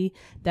femininity,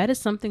 that is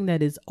something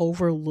that is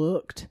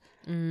overlooked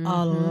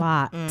a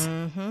lot.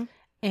 Mm-hmm.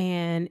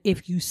 And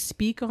if you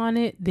speak on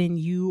it, then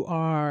you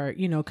are,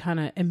 kind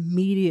of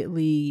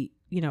immediately,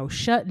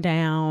 shut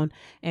down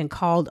and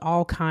called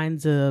all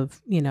kinds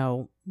of,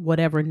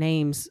 whatever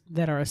names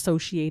that are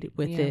associated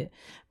with it.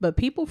 But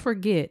people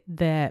forget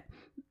that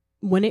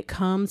when it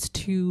comes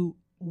to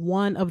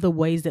one of the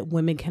ways that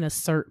women can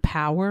assert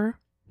power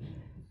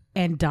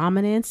and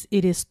dominance,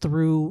 it is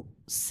through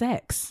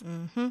sex.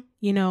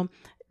 Mm-hmm.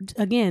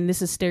 Again,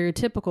 this is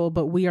stereotypical,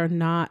 but we are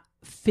not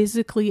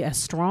physically as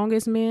strong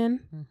as men.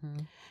 Mm-hmm.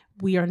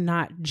 We are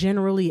not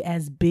generally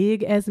as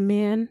big as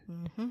men.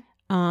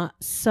 Mm-hmm.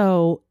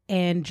 So,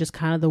 and just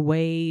kind of the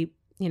way,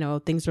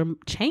 things are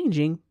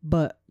changing.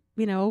 But,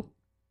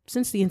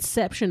 since the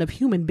inception of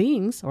human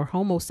beings or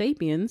Homo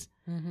sapiens,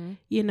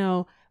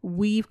 Mm-hmm.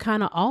 We've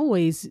kind of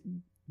always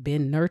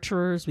been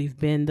nurturers. We've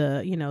been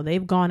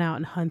they've gone out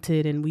and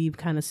hunted, and we've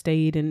kind of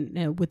stayed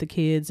with the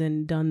kids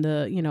and done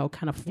the,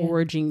 kind of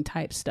foraging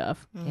type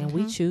stuff. And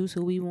we choose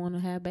who we want to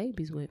have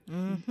babies with.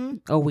 Mm-hmm.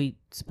 Or we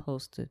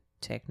supposed to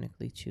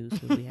technically choose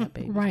who we have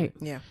babies Right.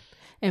 with. Yeah.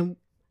 And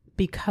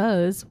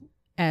because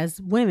as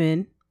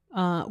women,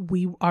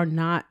 we are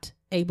not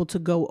able to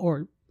go,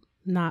 or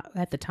not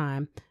at the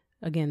time,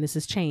 again, this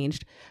has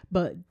changed,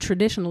 but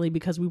traditionally,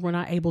 because we were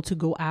not able to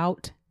go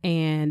out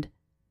and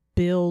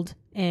build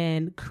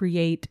and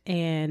create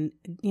and,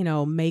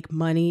 make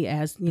money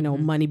as,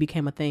 money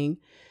became a thing.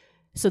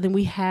 So then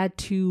we had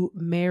to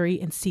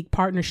marry and seek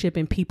partnership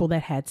in people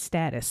that had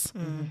status.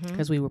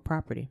 Because we were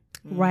property.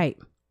 Right.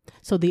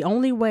 So the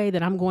only way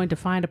that I'm going to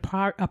find a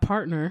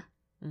partner,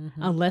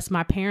 unless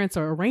my parents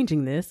are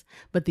arranging this,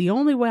 but the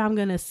only way I'm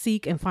going to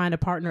seek and find a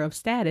partner of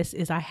status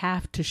is I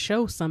have to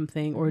show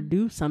something or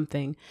do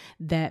something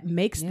that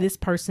makes this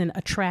person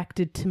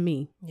attracted to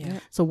me. Yeah.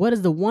 So what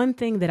is the one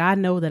thing that I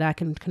know that I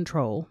can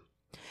control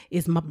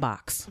is my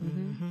box.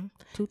 Mm-hmm.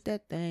 Toot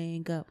that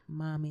thing up,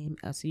 mommy.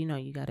 So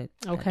you gotta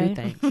Okay. do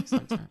things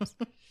sometimes.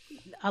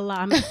 A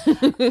lot.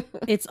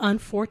 It's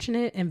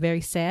unfortunate and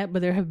very sad,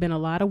 but there have been a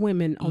lot of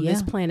women on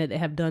this planet that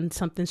have done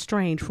something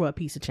strange for a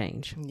piece of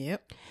change.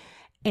 Yep.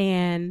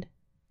 And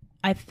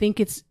I think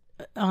it's,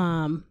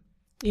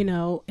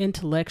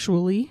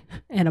 intellectually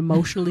and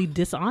emotionally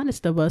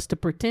dishonest of us to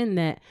pretend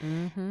that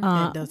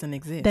That doesn't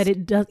exist. that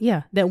it does.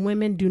 Yeah, that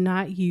women do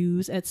not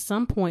use at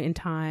some point in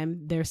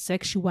time their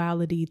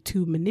sexuality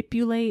to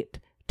manipulate,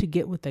 to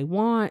get what they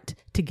want,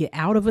 to get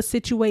out of a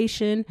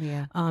situation,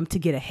 to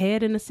get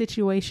ahead in a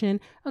situation.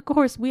 Of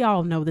course, we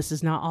all know this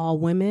is not all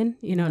women,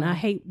 and I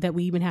hate that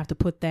we even have to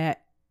put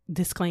that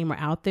disclaimer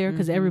out there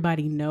because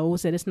everybody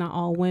knows that it's not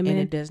all women.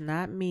 And it does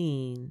not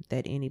mean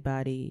that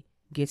anybody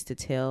gets to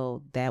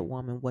tell that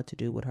woman what to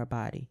do with her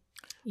body.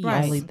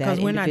 Right. Only that Because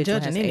we're not individual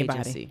judging has anybody.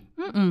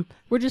 agency.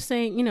 We're just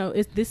saying,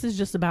 this is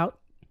just about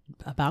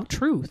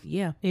truth.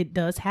 Yeah. It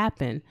does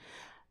happen.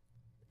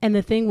 And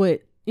the thing with,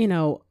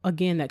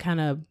 again, that kind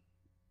of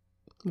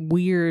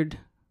weird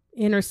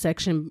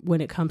intersection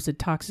when it comes to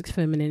toxic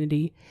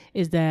femininity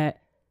is that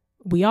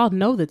we all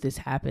know that this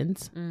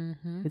happens.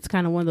 Mm-hmm. It's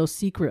kind of one of those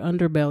secret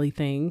underbelly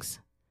things.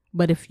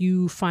 But if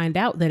you find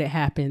out that it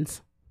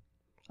happens,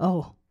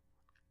 oh,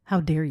 how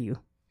dare you?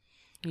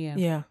 Yeah.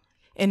 Yeah.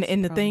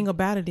 And the thing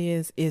about it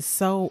is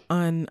so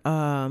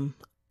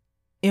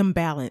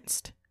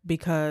imbalanced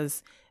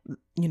because,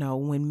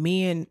 when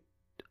men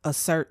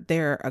assert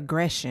their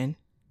aggression,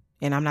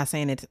 and I'm not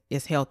saying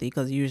it's healthy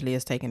because usually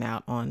it's taken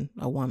out on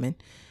a woman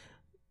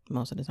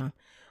most of the time,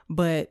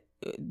 but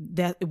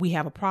that we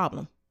have a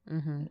problem,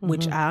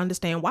 which I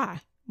understand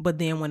why. But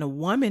then when a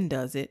woman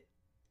does it,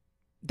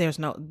 there's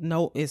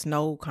it's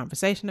no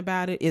conversation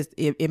about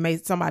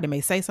it. Somebody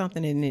may say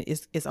something and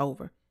it's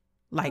over.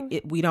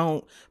 Like we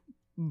don't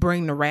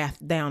bring the wrath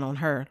down on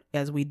her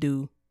as we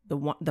do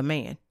the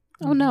man.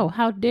 Oh no,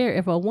 how dare,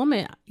 if a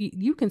woman,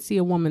 you can see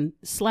a woman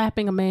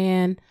slapping a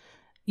man,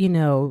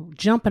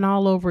 jumping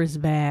all over his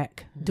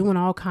back, doing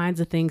all kinds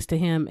of things to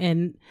him,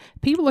 and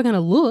people are going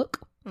to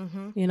look,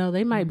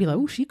 they might be like,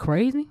 oh, she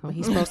crazy. But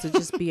he's supposed to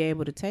just be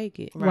able to take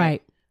it.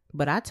 Right.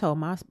 But I told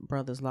my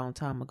brothers a long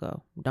time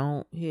ago,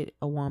 don't hit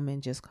a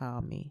woman, just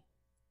call me.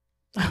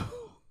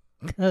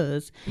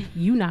 Because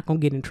you not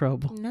going to get in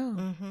trouble.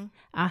 No.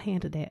 I'll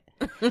handle that.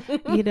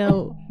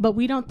 But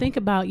we don't think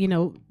about,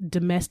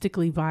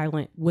 domestically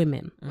violent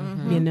women.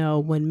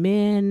 When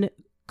men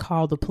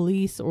call the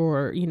police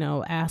or,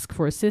 ask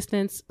for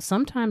assistance,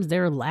 sometimes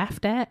they're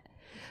laughed at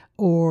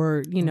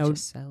or,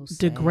 So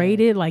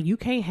degraded. Like, you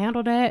can't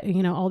handle that,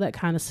 all that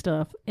kind of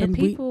stuff. And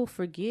people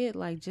forget,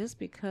 like, just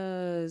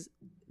because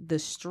the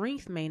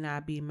strength may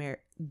not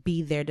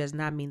be there does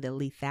not mean the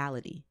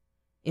lethality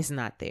is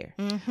not there.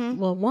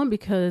 Well, one,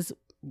 because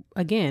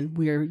again,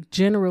 we're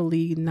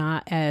generally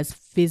not as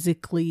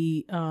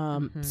physically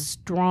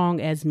strong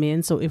as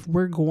men. So if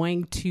we're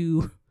going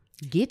to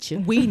get you,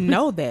 we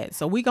know that.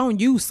 So we gonna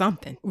use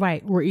something.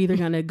 Right. We're either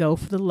gonna go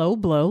for the low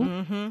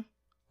blow,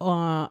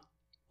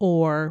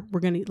 or we're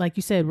gonna, like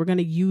you said, we're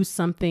gonna use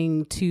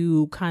something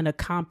to kind of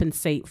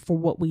compensate for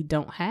what we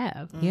don't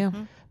have. Yeah.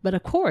 But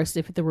of course,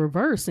 if it's the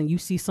reverse and you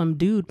see some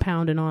dude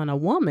pounding on a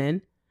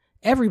woman,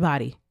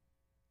 everybody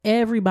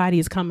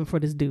is coming for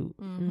this dude.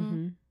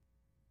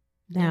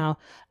 Now,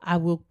 I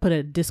will put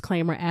a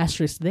disclaimer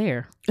asterisk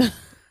there.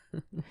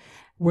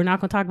 We're not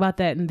going to talk about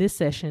that in this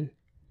session.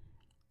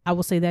 I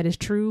will say that is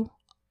true,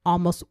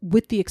 almost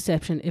with the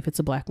exception if it's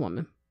a black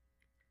woman.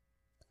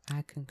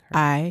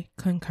 I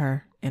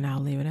concur. And I'll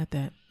leave it at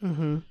that.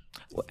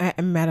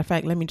 Matter of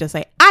fact, let me just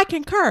say, I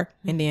concur,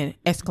 and then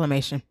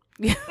exclamation.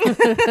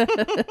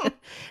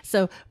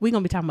 So we're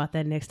going to be talking about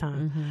that next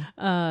time.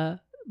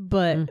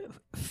 But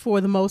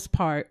for the most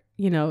part,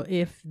 you know,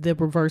 if the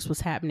reverse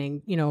was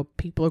happening, you know,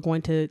 people are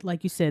going to,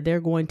 like you said, they're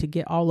going to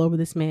get all over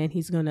this man.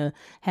 He's going to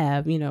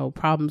have, you know,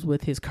 problems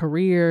with his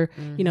career.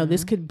 You know,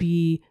 this could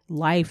be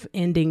life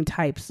ending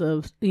types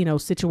of, you know,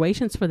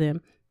 situations for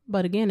them.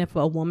 But again, if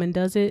a woman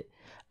does it,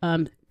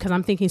 because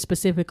I'm thinking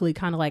specifically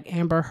kind of like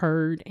Amber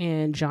Heard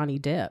and Johnny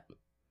Depp,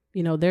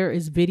 you know, there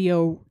is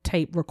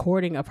videotape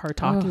recording of her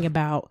talking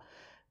about,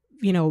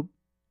 you know,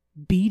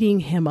 beating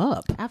him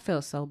up. I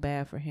feel so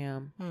bad for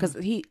him because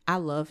I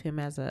love him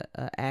as a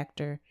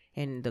actor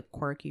and the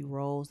quirky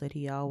roles that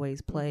he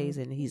always plays,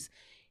 and he's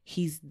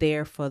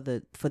there for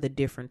the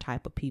different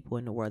type of people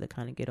in the world that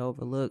kind of get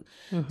overlooked.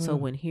 So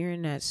when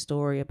hearing that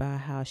story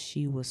about how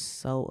she was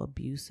so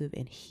abusive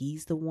and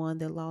he's the one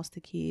that lost the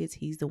kids,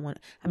 he's the one.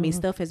 I mean,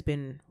 stuff has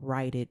been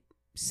righted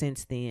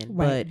since then,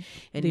 but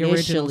the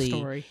initially, original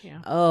story,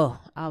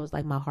 I was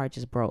like, my heart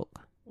just broke.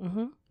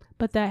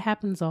 But that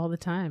happens all the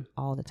time.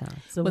 All the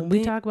time. So when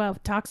we talk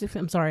about toxic,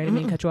 I'm sorry, I didn't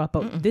mean to cut you off,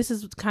 but this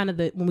is kind of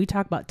when we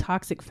talk about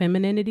toxic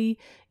femininity,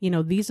 you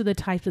know, these are the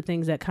types of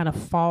things that kind of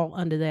fall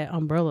under that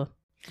umbrella.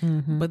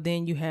 But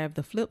then you have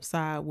the flip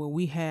side where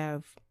we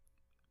have,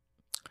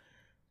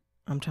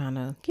 I'm trying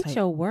to get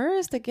your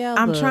words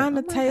together. I'm trying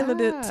to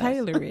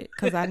tailor it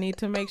because I need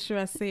to make sure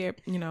I say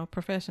it, you know,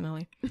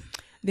 professionally.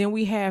 Then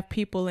we have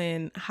people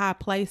in high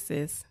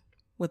places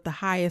with the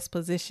highest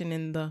position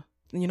in the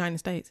United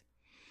States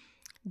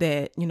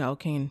that, you know,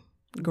 can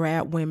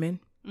grab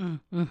women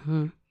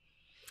and,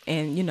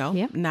 you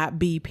know, not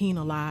be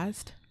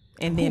penalized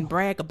and then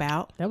brag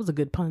about. That was a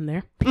good pun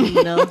there.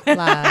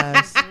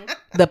 Penalized.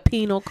 The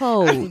penal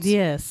codes.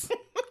 Yes.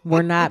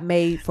 Were not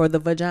made for the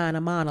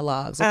vagina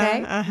monologues.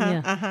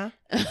 Okay.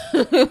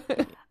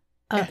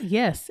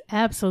 Yes,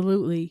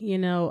 absolutely. You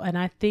know, and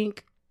I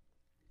think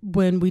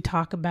when we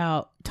talk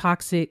about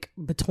toxic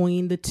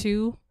between the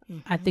two,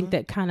 I think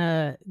that kind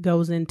of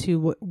goes into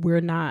what we're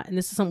not, and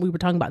this is something we were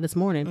talking about this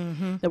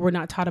morning, that we're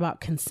not taught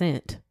about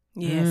consent.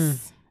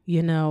 Yes.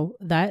 You know,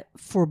 that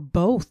for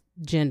both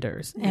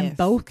genders, and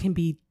both can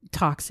be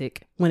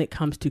toxic when it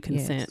comes to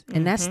consent.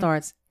 And that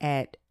starts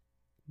at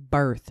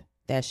birth.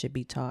 That should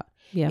be taught.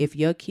 If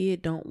your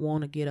kid don't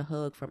want to get a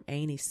hug from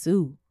Auntie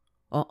Sue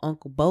or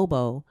Uncle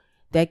Bobo,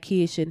 that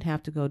kid shouldn't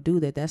have to go do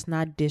that. That's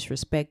not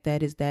disrespect.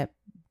 That is that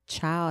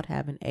child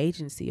having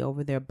agency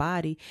over their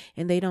body,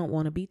 and they don't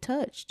want to be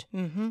touched.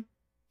 And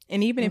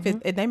even if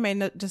they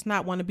may just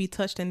not want to be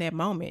touched in that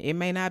moment, it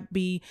may not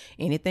be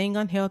anything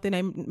unhealthy.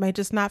 They may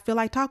just not feel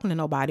like talking to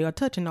nobody or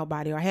touching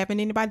nobody or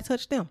having anybody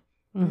touch them.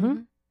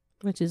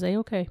 Which is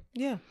a-okay.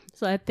 Yeah.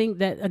 So I think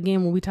that,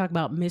 again, when we talk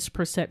about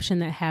misperception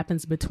that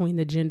happens between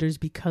the genders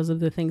because of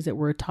the things that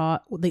we're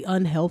taught, the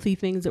unhealthy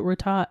things that we're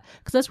taught,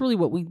 because that's really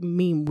what we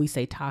mean when we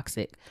say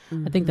toxic.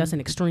 I think that's an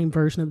extreme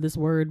version of this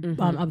word,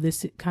 of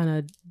this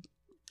kind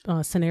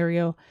of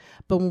scenario.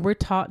 But when we're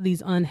taught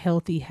these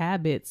unhealthy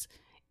habits,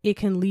 it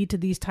can lead to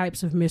these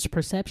types of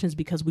misperceptions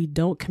because we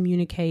don't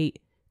communicate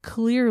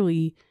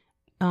clearly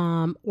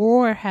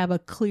or have a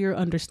clear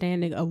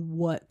understanding of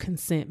what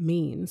consent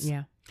means.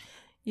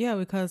 Yeah,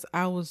 because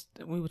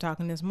we were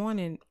talking this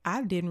morning,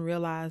 I didn't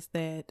realize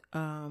that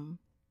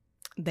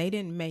they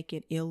didn't make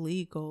it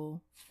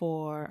illegal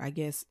for, I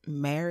guess,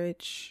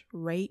 marriage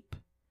rape.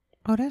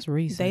 Oh, that's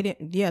recent.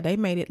 They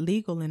made it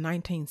legal in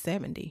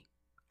 1970.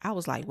 I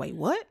was like, wait,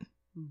 what?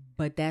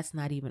 But that's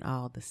not even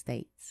all the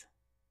states.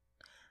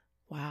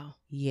 Wow.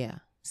 Yeah.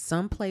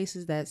 Some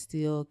places that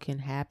still can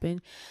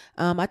happen.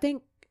 I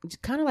think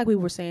kind of like we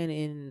were saying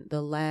in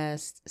the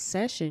last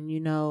session, you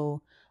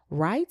know,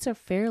 rights are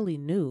fairly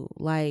new.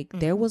 Like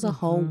there was a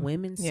whole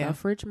women's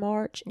suffrage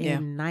march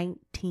in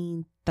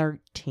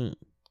 1913.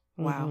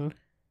 Wow.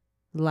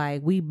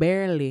 Like we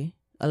barely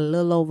a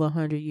little over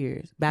 100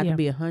 years, about to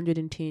be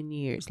 110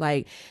 years.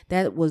 Like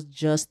that was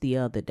just the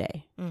other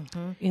day.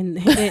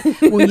 And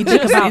when you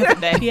think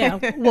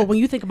about, when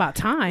you think about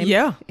time,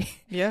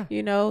 Yeah.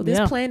 You know, this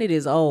Yeah. planet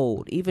is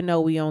old, even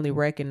though we only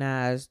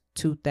recognize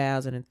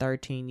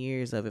 2013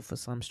 years of it for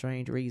some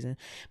strange reason.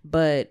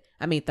 But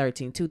I mean,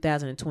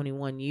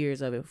 2021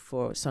 years of it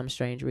for some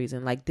strange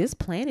reason. Like, this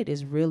planet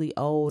is really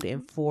old,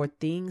 and for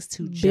things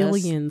to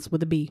Billions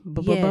with a B.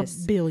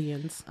 Yes.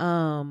 Billions.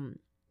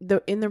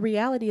 The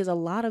reality is a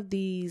lot of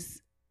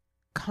these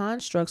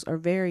constructs are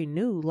very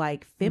new.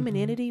 Like,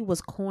 femininity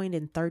was coined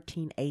in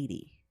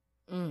 1380.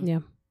 Yeah.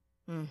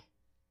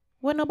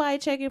 Wasn't nobody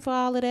checking for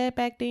all of that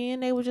back then.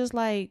 They were just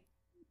like,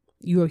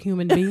 You a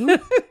human being?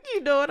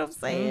 you know what I'm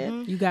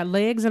saying? You got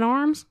legs and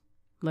arms?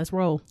 Let's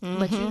roll.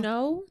 But you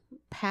know,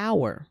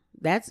 power.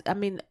 That's, I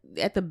mean,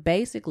 at the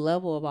basic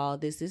level of all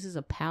this is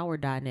a power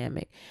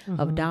dynamic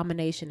of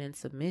domination and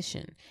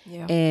submission.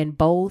 Yeah. And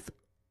both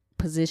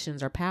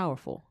positions are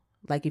powerful.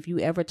 Like, if you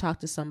ever talk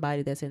to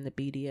somebody that's in the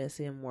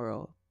BDSM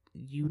world,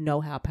 you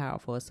know how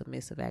powerful a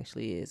submissive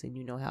actually is, and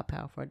you know how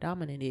powerful a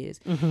dominant is,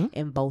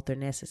 and both are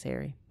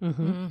necessary.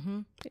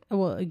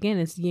 Well, again,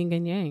 it's yin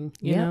and yang.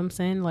 You know what I'm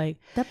saying? Like,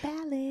 The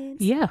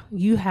balance. yeah,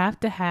 you have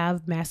to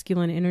have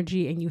masculine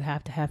energy and you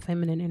have to have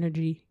feminine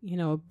energy. You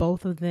know,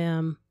 both of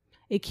them.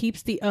 It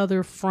keeps the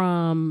other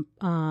from,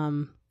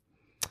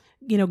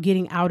 you know,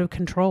 getting out of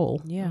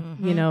control. Yeah.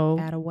 You know,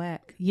 Out of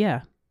whack.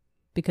 yeah,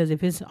 because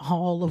if it's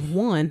all of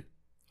one,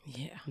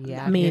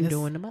 Yeah. I mean,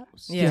 doing the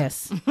most. Yeah.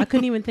 yes, I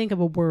couldn't even think of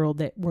a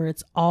world where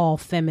it's all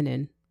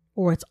feminine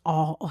or it's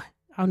all.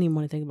 I don't even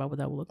want to think about what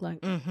that would look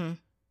like.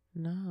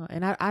 No,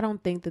 and I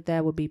don't think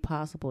that would be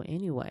possible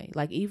anyway.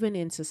 Like, even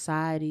in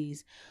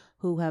societies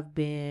who have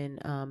been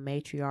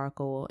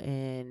matriarchal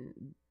and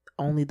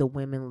only the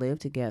women live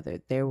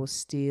together, there was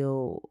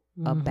still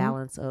a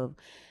balance of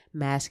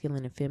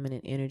masculine and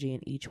feminine energy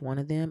in each one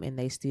of them, and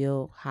they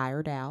still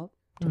hired out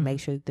to make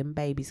sure that them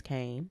babies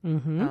came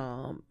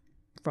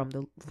from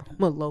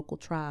a local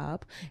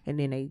tribe, and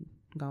then they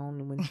gone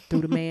and went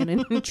through the man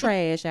and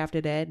trash after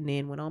that, and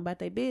then went on about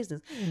their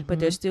business. But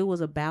there still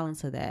was a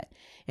balance of that,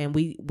 and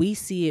we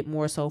see it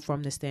more so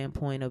from the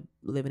standpoint of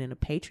living in a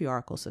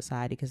patriarchal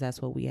society, because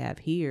that's what we have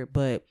here.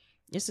 But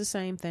it's the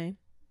same thing.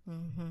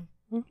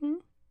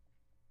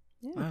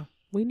 Yeah, Wow.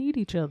 we need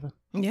each other.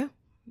 Yeah.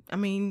 I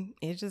mean,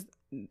 it's just,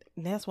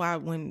 that's why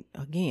when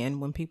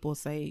people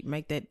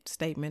make that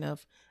statement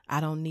of, I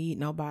don't need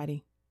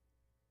nobody.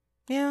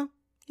 Yeah,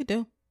 you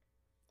do.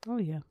 Oh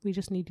yeah, we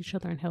just need each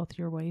other in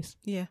healthier ways.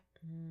 Yeah.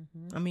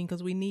 I mean,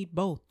 because we need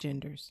both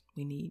genders.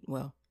 We need,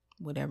 well,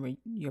 whatever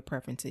your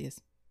preference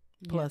is,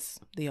 plus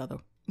the other.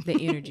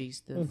 The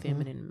energies, the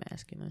feminine and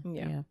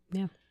masculine.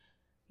 Yeah.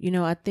 You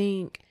know, I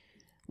think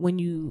when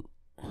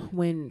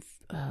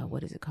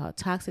what is it called?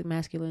 Toxic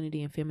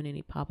masculinity and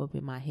femininity pop up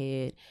in my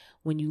head.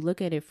 When you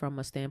look at it from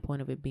a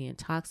standpoint of it being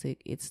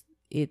toxic,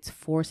 it's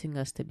forcing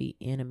us to be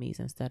enemies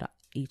instead of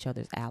each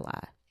other's ally.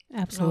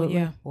 Absolutely. Oh,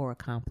 yeah. Or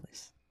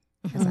accomplice,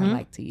 as I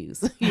like to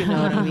use. You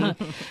know what I mean?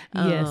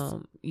 Yes.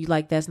 You,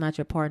 like, that's not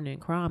your partner in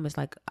crime. It's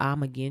like,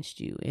 I'm against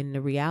you. And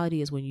the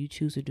reality is, when you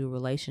choose to do a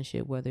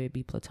relationship, whether it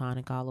be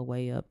platonic all the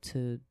way up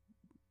to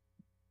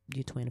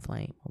your twin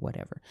flame or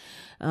whatever,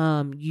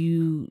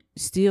 you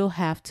still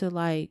have to,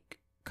 like,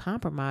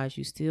 compromise.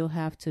 You still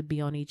have to be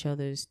on each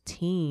other's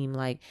team.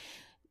 Like,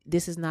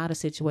 this is not a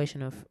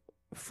situation of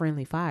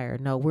friendly fire.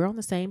 No, we're on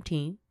the same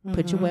team.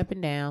 Put your weapon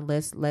down.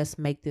 Let's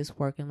make this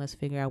work, and let's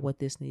figure out what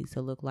this needs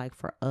to look like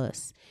for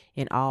us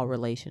in all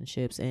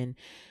relationships. And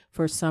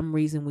for some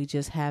reason, we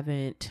just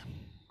haven't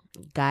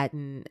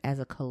gotten as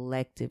a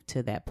collective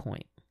to that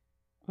point.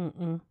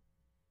 Well,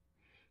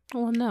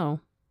 no,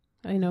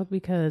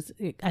 because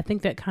I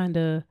think that kind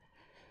of,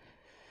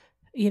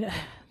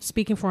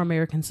 speaking for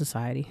American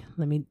society,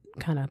 let me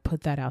kind of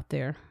put that out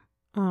there.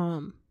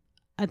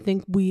 I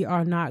think we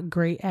are not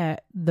great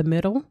at the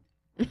middle.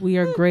 We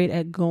are great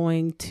at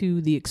going to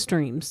the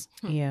extremes.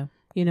 Yeah.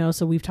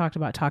 So we've talked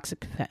about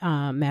toxic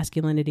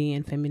masculinity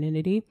and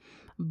femininity,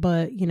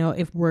 but,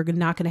 if we're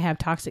not going to have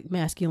toxic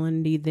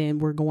masculinity, then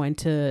we're going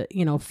to,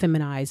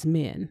 feminize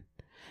men.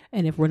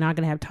 And if we're not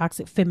going to have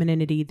toxic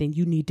femininity, then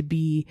you need to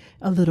be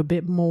a little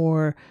bit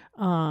more,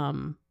 I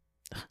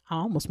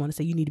almost want to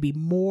say you need to be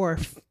more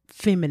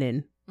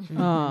feminine,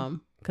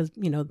 because,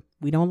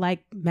 we don't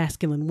like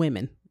masculine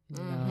women.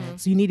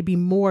 So you need to be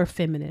more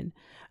feminine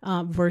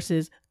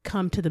versus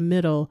come to the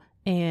middle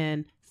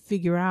and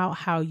figure out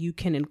how you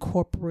can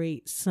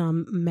incorporate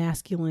some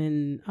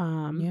masculine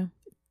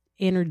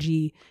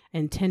energy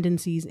and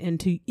tendencies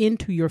into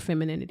your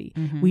femininity.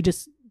 We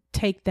just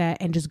take that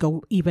and just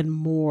go even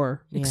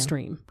more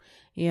extreme.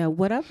 Yeah,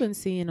 what I've been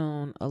seeing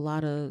on a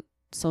lot of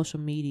social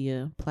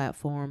media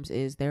platforms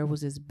is there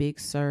was this big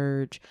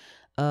surge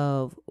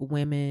of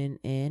women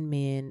and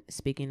men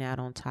speaking out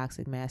on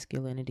toxic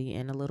masculinity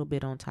and a little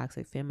bit on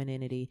toxic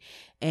femininity.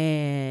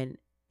 And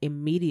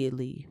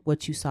immediately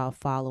what you saw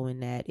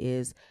following that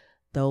is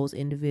those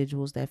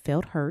individuals that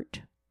felt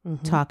hurt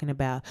talking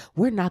about,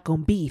 we're not going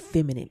to be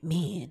feminine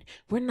men.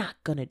 We're not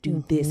going to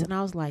do this. And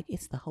I was like,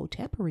 it's the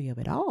hotepery of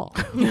it all.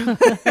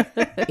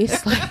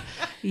 It's like,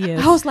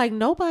 I was like,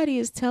 nobody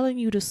is telling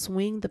you to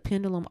swing the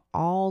pendulum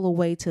all the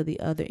way to the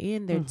other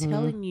end. They're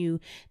telling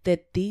you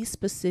that these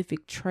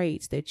specific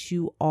traits that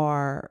you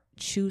are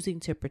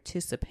choosing to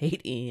participate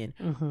in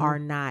are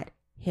not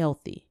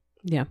healthy.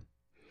 Yeah.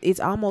 It's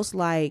almost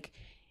like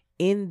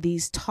in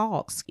these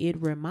talks, it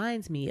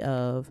reminds me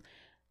of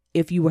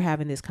if you were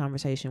having this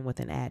conversation with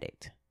an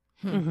addict.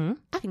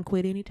 I can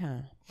quit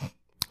anytime.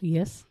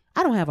 Yes.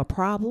 I don't have a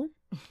problem.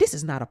 This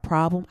is not a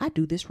problem. I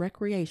do this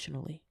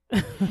recreationally.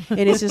 And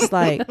it's just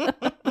like,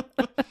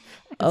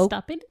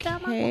 Stop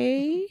anytime.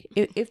 okay,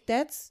 if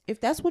that's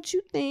what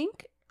you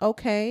think,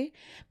 okay.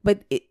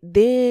 But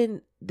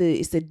then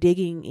it's the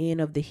digging in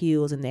of the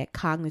heels and that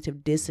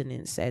cognitive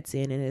dissonance sets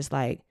in. And it's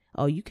like,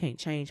 oh, you can't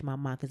change my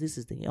mind because this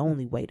is the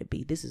only way to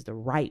be. This is the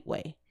right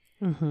way.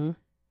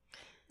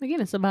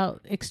 Again, it's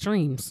about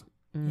extremes.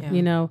 Yeah.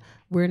 You know,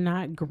 we're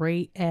not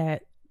great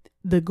at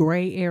the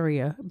gray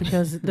area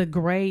because the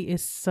gray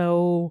is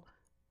so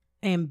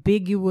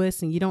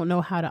ambiguous and you don't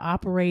know how to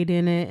operate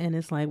in it. And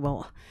it's like,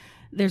 well,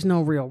 there's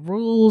no real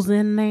rules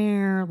in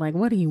there. Like,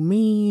 what do you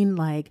mean?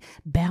 Like,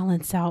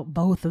 balance out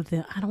both of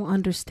them. I don't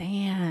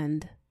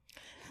understand.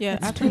 Yeah.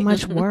 It's too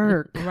much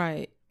work.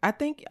 Right. I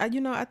think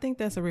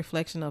that's a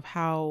reflection of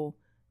how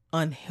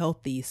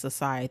unhealthy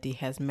society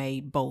has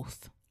made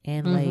both.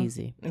 And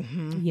lazy.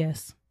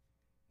 Yes.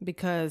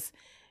 Because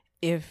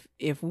if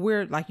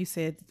we're, like you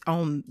said,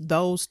 on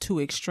those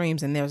two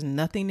extremes and there's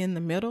nothing in the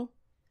middle,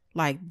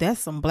 like that's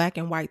some black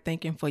and white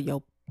thinking for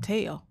your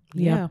tail.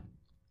 Yeah.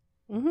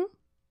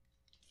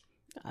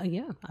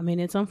 Yeah. I mean,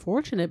 it's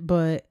unfortunate,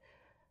 but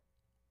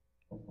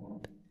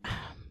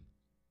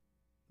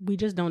we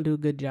just don't do a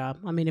good job.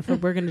 I mean, if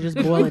we're going to just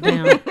boil it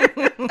down.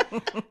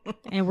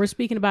 And we're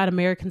speaking about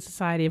American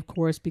society, of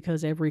course,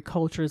 because every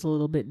culture is a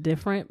little bit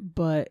different,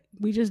 but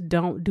we just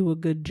don't do a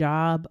good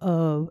job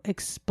of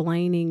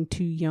explaining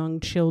to young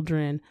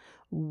children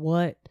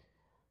what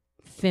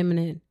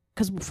feminine,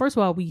 because first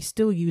of all, we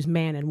still use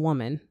man and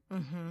woman,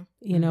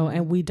 you know,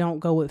 and we don't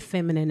go with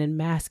feminine and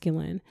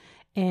masculine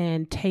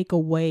and take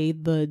away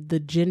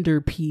the gender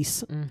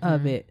piece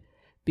of it.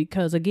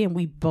 Because again,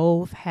 we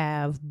both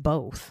have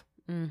both.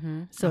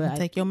 So I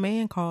take your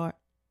man card.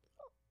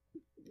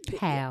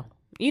 How?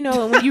 You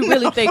know, when you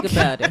really think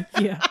about it,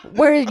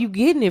 where are you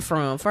getting it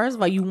from? First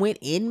of all, you went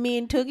in me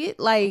and took it,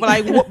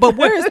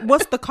 but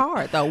what's the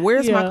card though?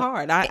 Where's my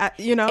card? I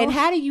you know, and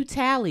how do you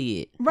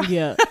tally it? Right.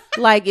 Yeah,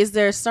 like, is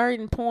there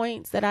certain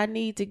points that I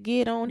need to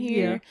get on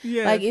here?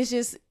 Yeah. Like,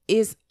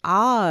 it's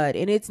odd,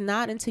 and it's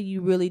not until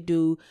you really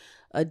do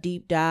a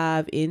deep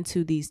dive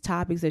into these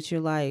topics that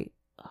you're like,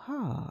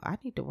 oh, I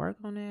need to work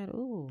on that.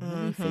 Oh, let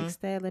me fix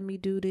that. Let me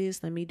do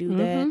this. Let me do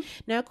that.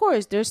 Now, of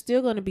course, there's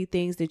still going to be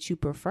things that you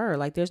prefer.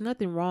 Like, there's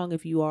nothing wrong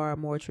if you are a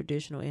more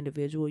traditional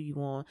individual. You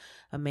want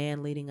a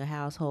man leading a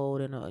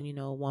household and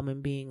a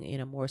woman being in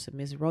a more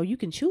submissive role. You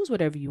can choose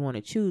whatever you want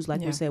to choose.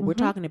 Like we said, we're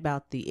talking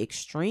about the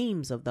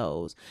extremes of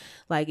those.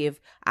 Like, if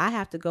I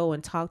have to go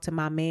and talk to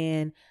my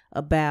man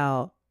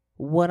about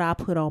what I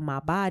put on my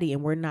body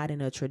and we're not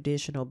in a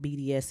traditional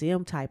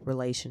BDSM type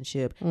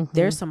relationship,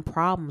 there's some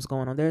problems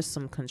going on. There's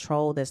some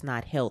control that's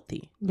not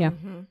healthy. Yeah.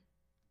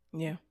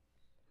 Yeah.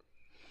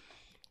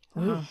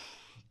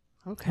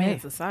 Okay. Man,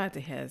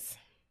 society has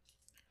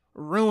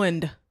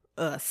ruined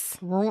us.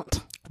 Ruined.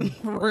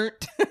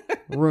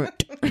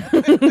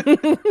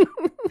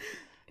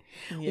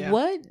 Yeah.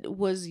 What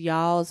was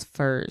y'all's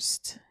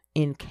first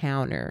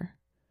encounter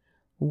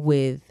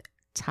with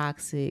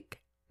toxic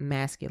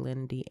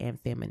masculinity and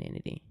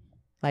femininity?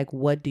 Like,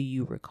 what do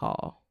you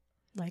recall?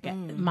 Like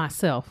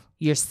myself.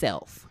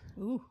 Yourself.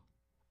 Ooh.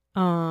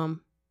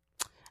 The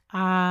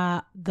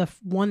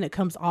one that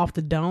comes off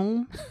the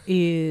dome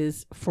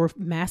is for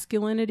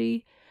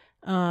masculinity.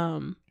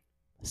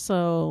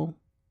 So,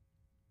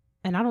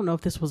 and I don't know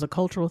if this was a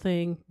cultural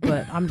thing,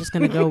 but I'm just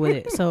going to go with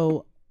it.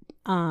 So,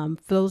 for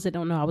those that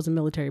don't know, I was a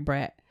military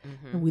brat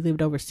and we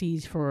lived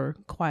overseas for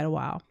quite a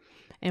while,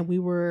 and we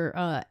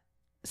were,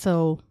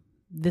 so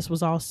this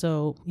was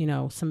also,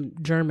 some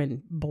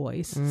German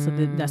boys. So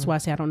that's why I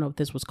say I don't know if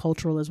this was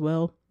cultural as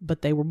well,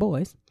 but they were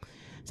boys.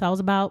 So I was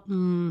about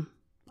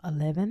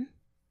 11,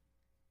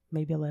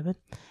 maybe 11.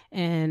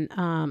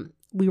 And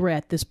we were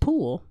at this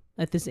pool,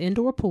 at this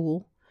indoor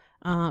pool.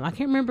 I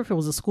can't remember if it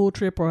was a school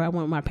trip or I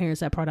went with my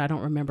parents. That part I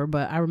don't remember.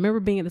 But I remember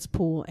being at this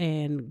pool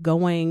and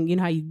going, you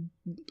know how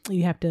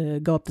you have to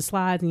go up the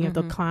slides and you have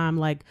to climb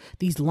like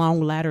these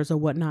long ladders or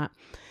whatnot.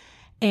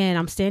 And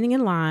I'm standing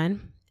in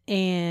line.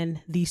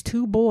 And these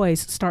two boys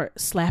start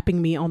slapping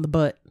me on the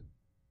butt.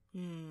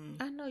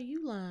 I know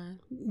you lying.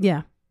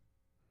 Yeah.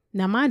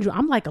 Now, mind you,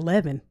 I'm like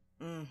 11.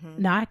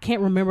 Now, I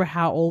can't remember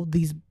how old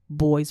these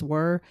boys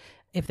were,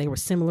 if they were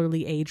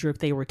similarly aged or if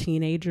they were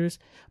teenagers.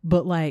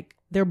 But like,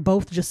 they're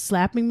both just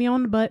slapping me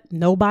on the butt.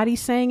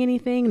 Nobody's saying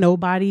anything.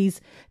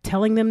 Nobody's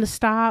telling them to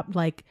stop.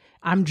 Like,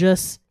 I'm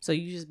just. So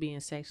you just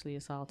being sexually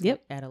assaulted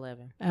at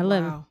 11. At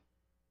 11. Wow.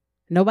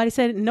 Nobody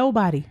said it.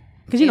 Nobody.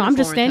 Because, you know, In a I'm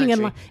just foreign standing in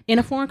country. line. In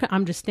a foreign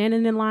I'm just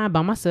standing in line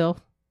by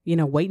myself, you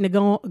know, waiting to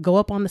go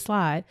up on the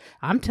slide.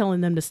 I'm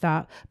telling them to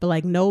stop, but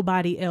like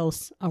nobody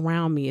else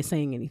around me is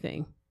saying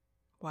anything.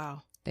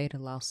 Wow. They'd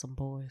have lost some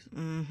boys.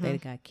 Mm-hmm. They'd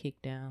have got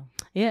kicked down.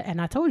 Yeah,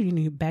 and I told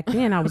you back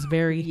then I was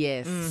very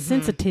Yes.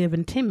 sensitive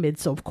and timid,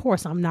 so of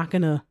course I'm not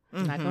gonna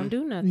Not gonna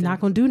do nothing. not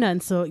gonna do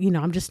nothing. So, you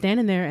know, I'm just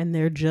standing there and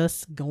they're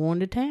just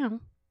going to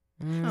town.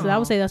 Mm. So I Aw.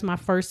 would say that's my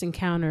first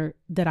encounter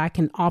that I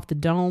can off the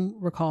dome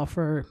recall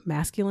for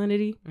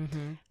masculinity,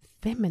 Mm-hmm.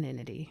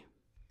 femininity.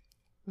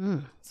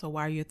 So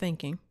while you're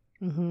thinking,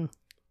 Mm-hmm.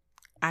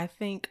 I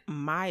think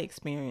my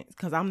experience,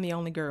 because I'm the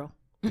only girl,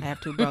 I have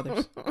 2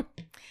 brothers.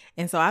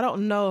 And so I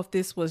don't know if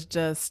this was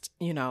just,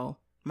 you know,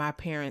 my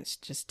parents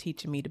just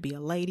teaching me to be a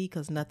lady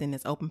because nothing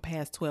is open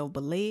past 12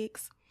 but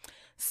legs.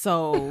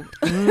 So,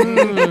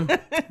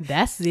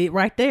 That's it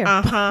right there.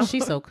 uh-huh.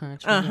 She's so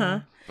country. Uh-huh.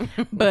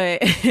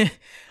 But,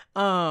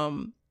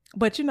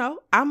 but you know,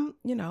 I'm,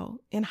 you know,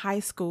 in high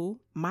school,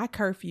 my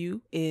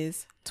curfew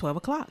is 12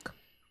 o'clock.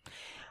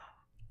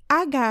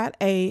 I got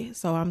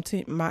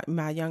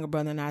my younger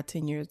brother and I are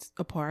 10 years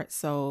apart.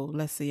 So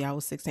let's see, I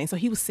was 16. So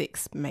he was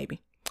 6,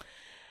 maybe.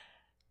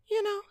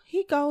 You know,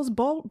 he goes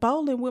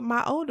bowling with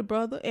my older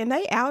brother and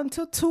they out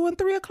until 2 and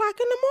 3 o'clock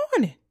in the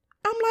morning.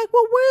 I'm like,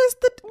 well, where is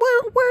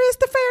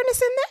the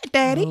fairness in that,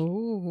 Daddy?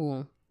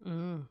 Oh.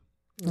 Mm.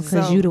 Because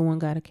So- you the one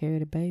got to carry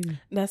the baby.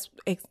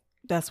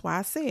 That's why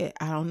I said,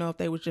 I don't know if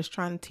they was just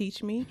trying to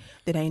teach me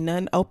that ain't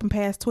nothing open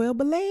past 12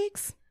 but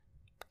legs.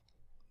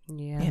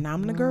 Yeah. And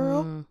I'm the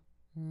girl. Mm.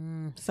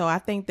 Mm. So I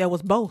think there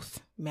was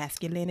both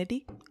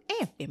masculinity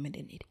and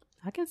femininity.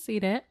 I can see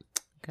that.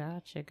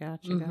 Gotcha.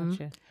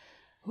 Mhm.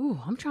 Ooh,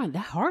 that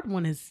hard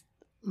one is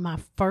my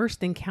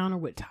first encounter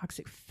with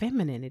toxic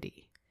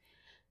femininity.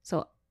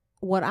 So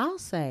what I'll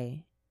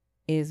say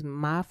is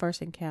my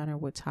first encounter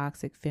with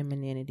toxic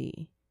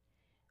femininity,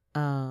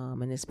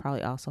 and this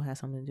probably also has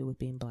something to do with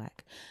being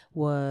Black,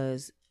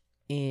 was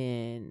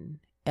in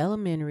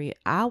elementary.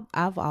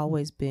 I've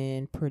always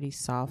been pretty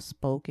soft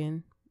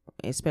spoken,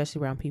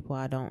 especially around people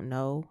I don't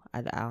know.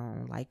 I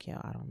don't like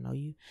y'all. I don't know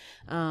you.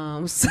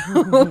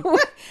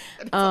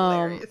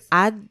 hilarious.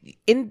 And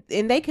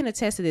they can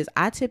attest to this.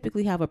 I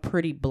typically have a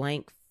pretty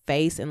blank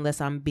face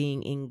unless I'm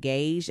being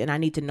engaged and I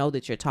need to know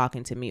that you're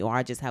talking to me, or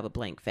I just have a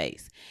blank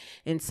face.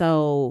 And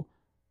so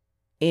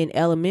in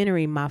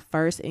elementary, my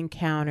first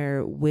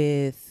encounter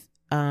with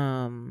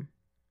the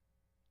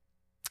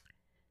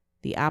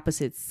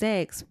opposite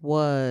sex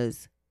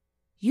was,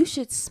 you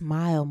should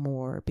smile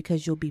more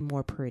because you'll be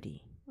more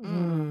pretty.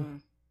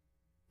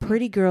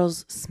 Pretty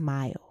girls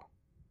smile.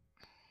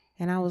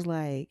 And I was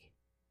like,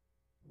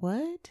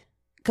 what?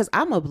 Because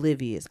I'm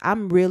oblivious.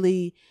 I'm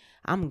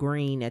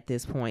green at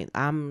this point.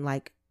 I'm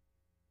like,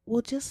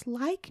 well, just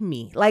like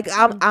me. Like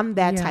I'm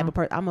that type of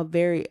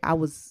person. I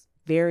was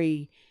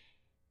very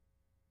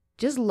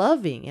just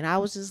loving. And I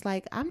was just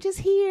like, I'm just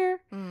here.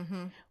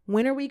 Mm-hmm.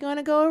 When are we going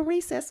to go in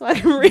recess so I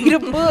can read a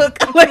book?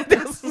 Like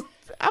this.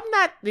 I'm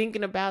not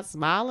thinking about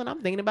smiling.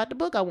 I'm thinking about the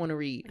book I want to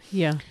read.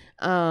 Yeah.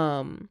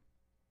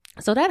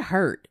 So that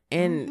hurt.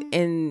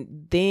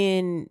 And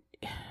then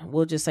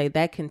we'll just say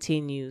that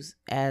continues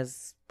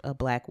as a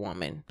Black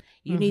woman.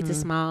 You need to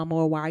smile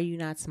more. Why are you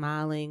not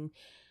smiling?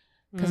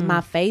 Because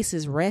my face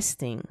is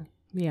resting.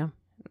 Yeah.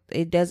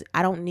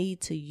 I don't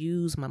need to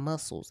use my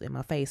muscles in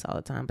my face all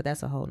the time, but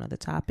that's a whole nother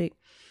topic.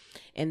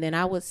 And then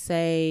I would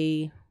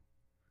say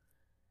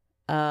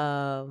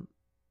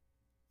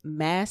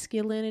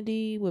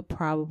masculinity would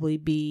probably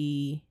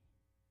be,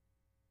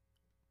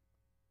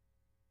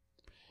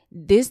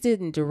 this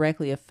didn't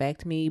directly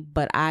affect me,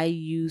 but I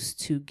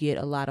used to get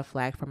a lot of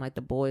flack from like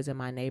the boys in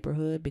my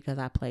neighborhood because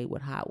I played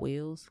with Hot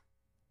Wheels.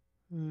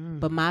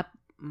 But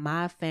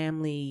my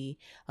family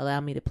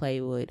allowed me to play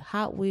with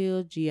Hot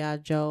Wheels, G.I.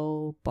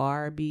 Joe,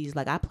 Barbies.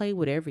 Like I played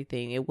with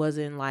everything. It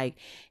wasn't like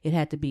it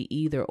had to be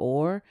either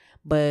or,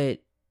 but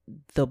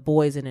the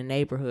boys in the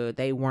neighborhood,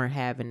 they weren't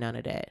having none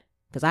of that.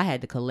 Because I had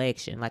the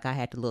collection. Like I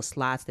had the little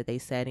slots that they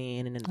sat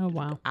in. And then Oh,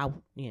 wow.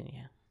 Yeah.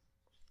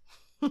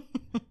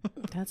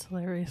 That's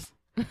hilarious.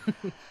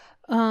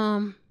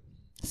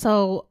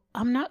 So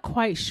I'm not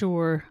quite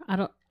sure.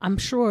 I'm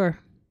sure.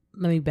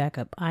 Let me back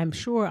up. I'm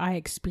sure I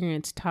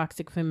experienced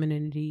toxic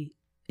femininity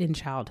in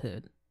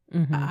childhood.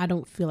 Mm-hmm. I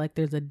don't feel like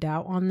there's a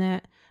doubt on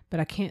that, but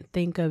I can't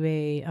think of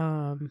a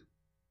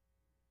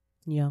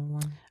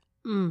young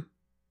one.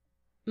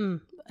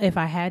 If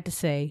I had to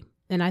say,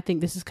 and I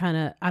think this is kind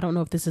of, I don't know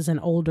if this is an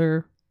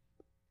older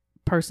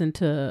person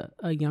to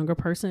a younger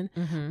person,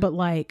 but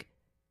like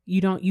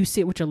you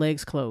sit with your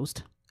legs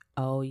closed.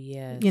 Oh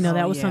yes. You know,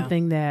 that Oh, was yeah.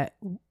 something that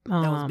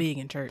That was big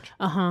in church.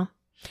 Uh-huh.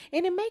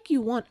 And it make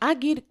you want, I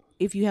get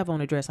if you have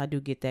on a dress, I do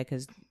get that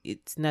because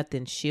it's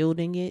nothing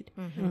shielding it.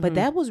 Mm-hmm. But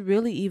that was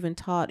really even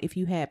taught if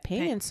you had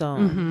pants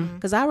on. Mm-hmm.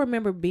 Because I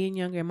remember being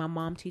younger and my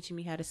mom teaching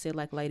me how to sit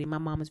like a lady. My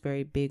mom is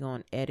very big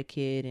on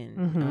etiquette,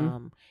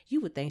 and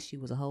you would think she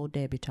was a whole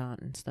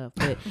debutante and stuff,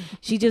 but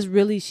she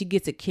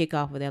gets a kick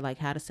off of that, like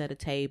how to set a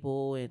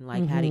table and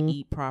like how to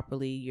eat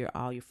properly,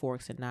 all your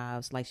forks and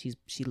knives. Like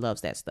she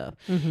loves that stuff,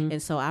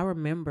 and so I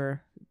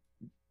remember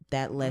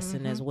that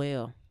lesson as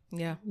well.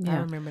 Yeah, Yeah.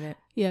 I remember that.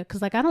 Yeah,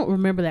 because like I don't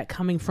remember that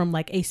coming from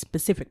like a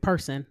specific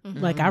person.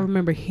 Like I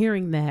remember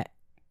hearing that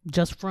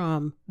just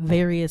from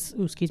various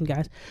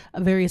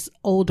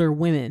older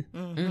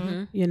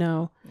women. You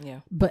know. Yeah.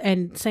 But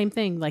and same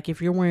thing. Like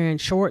if you're wearing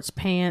shorts,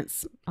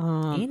 pants,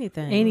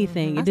 anything,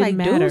 it I was didn't like,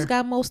 matter. dudes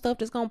got more stuff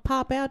that's gonna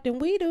pop out than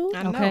we do.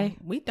 I know. Okay.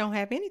 We don't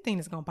have anything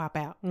that's gonna pop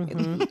out.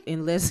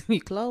 Unless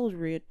we close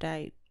real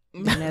tight.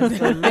 And that's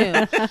something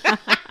else.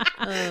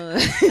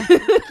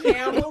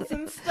 Camels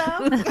and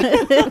stuff.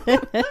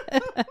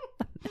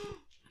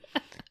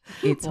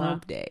 It's Wow.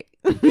 hump day.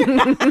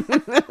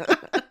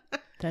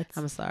 That's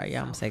I'm sorry,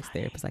 y'all. I'm a sex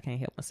therapist. I can't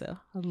help myself.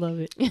 I love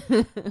it.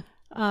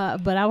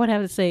 But I would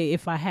have to say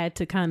if I had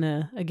to kind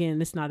of,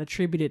 again, it's not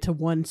attributed to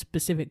one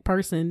specific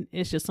person.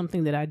 It's just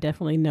something that I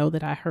definitely know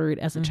that I heard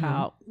as a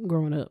child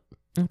growing up.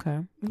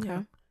 Okay.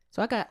 Yeah.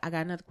 So I got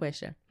another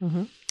question.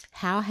 Mm-hmm.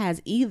 How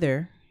has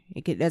either,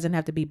 it doesn't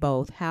have to be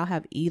both, how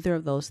have either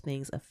of those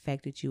things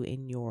affected you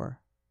in your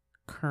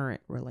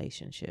current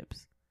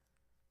relationships?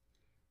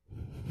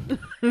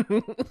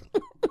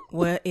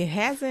 Well, it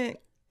hasn't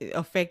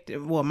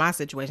affected, well, my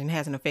situation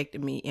hasn't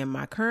affected me in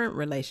my current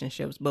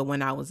relationships, but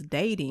when I was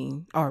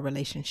dating, I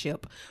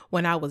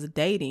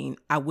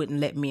wouldn't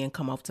let men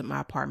come up to my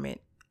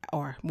apartment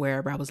or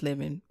wherever I was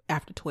living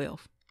after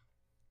 12.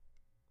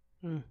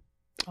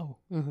 Oh,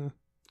 mm-hmm.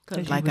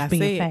 Because like I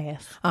said,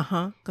 fast.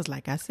 because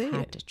like I said,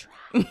 Had to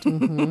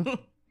try.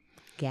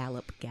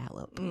 Gallop.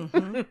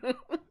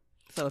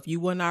 So if you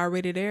wasn't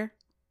already there,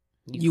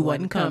 you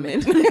wasn't coming.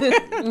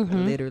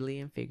 Literally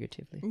and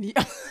figuratively.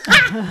 Yeah.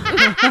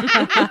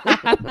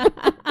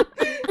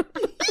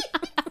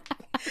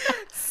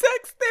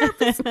 Sex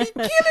therapist be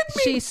killing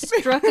me. She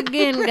struck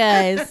again,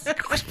 guys.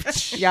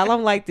 Y'all,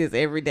 I'm like this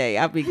every day.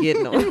 I be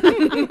getting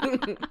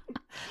them.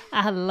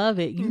 I love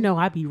it. You know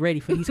I be ready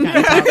for these kind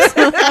of talks.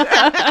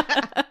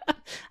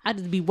 I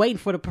just be waiting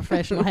for the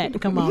professional hat to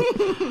come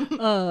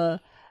on.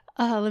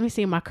 Let me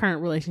see my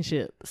current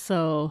relationship.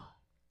 So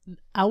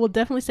I will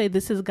definitely say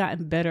this has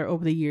gotten better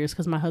over the years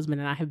because my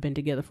husband and I have been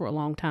together for a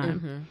long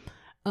time.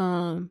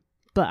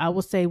 But I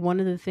will say one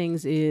of the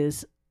things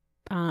is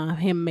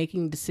him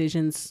making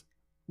decisions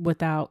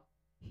without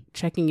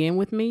checking in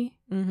with me.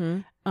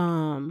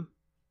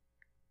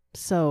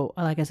 So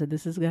like I said,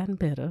 this has gotten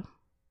better.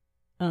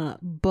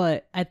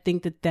 But I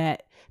think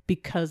that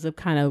because of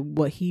kind of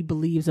what he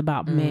believes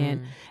about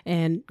men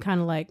and kind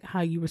of like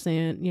how you were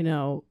saying, you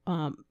know,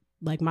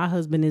 like my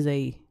husband is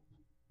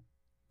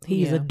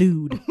he's a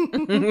dude.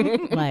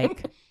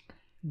 Like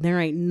there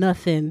ain't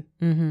nothing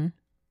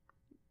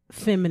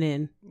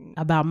feminine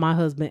about my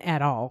husband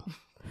at all.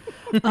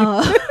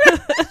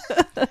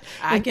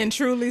 I can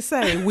truly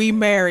say we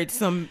married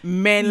some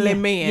manly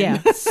men.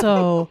 Yeah.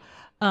 So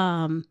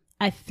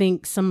I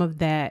think some of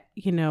that,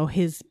 you know,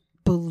 his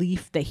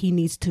belief that he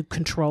needs to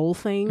control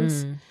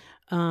things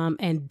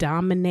and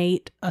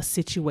dominate a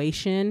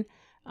situation,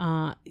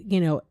 you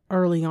know,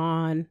 early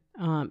on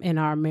in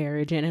our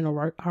marriage and in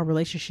our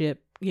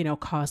relationship, you know,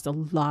 caused a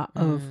lot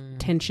of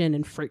tension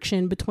and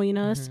friction between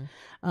us.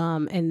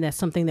 And that's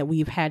something that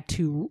we've had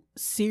to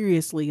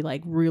seriously,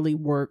 like, really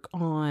work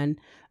on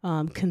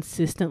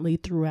consistently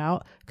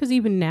throughout. Because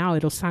even now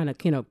it'll kind of,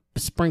 you know,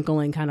 sprinkle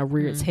and kind of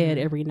rear its head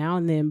every now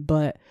and then.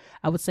 But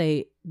I would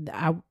say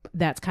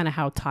that's kind of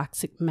how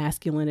toxic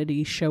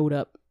masculinity showed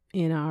up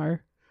in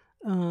our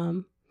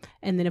and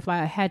then if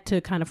I had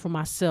to kind of for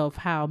myself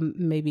how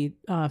maybe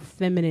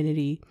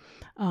femininity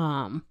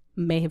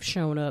may have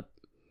shown up,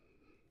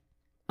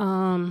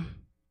 I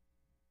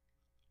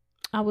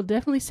would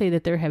definitely say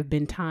that there have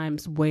been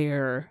times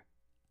where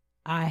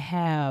I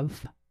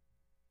have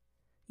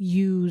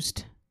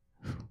used,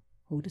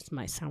 oh, this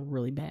might sound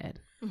really bad.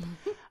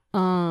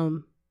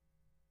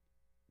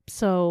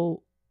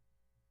 So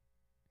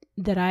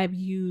that I've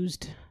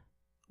used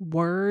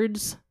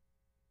words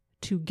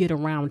to get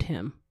around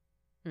him.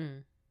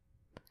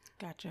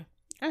 Gotcha.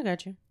 I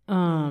got you.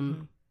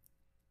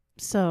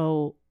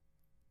 So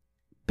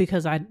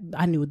because I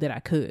knew that I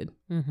could,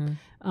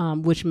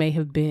 which may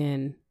have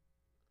been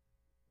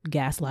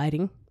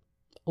gaslighting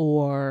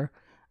or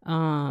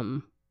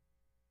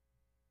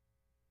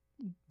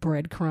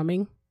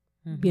breadcrumbing.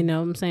 You know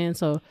what I'm saying?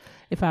 So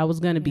if I was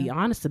going to be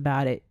honest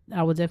about it,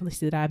 I would definitely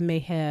say that I may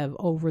have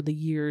over the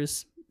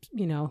years,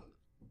 you know,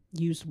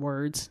 used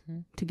words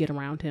to get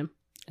around him.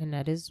 And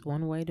that is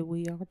one way that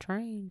we are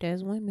trained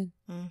as women.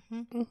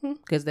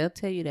 Because they'll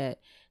tell you that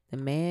the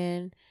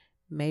man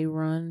may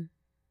run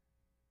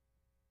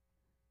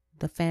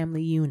the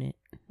family unit,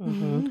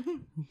 Mm-hmm.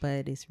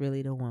 but it's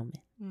really the woman.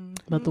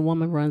 But the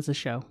woman runs the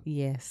show.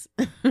 Yes.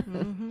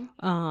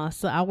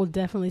 So I will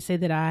definitely say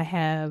that I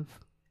have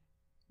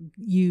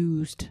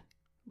used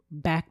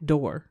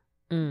backdoor.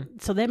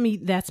 So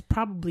that's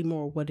probably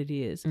more what it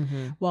is.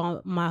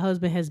 While my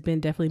husband has been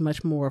definitely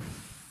much more,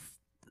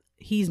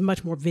 he's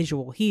much more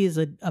visual. He is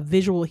a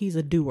visual, he's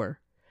a doer.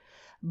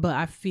 But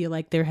I feel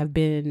like there have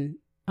been,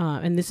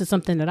 and this is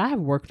something that I have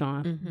worked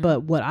on,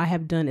 but what I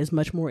have done is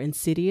much more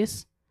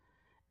insidious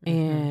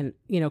and,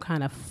 you know,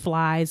 kind of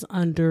flies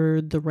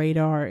under the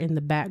radar in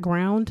the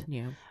background.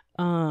 Yeah.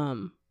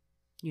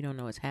 You don't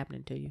know what's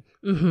happening to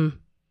you.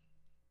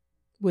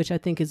 Which I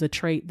think is a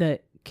trait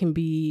that can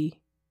be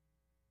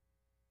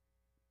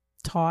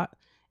taught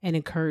and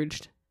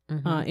encouraged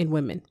in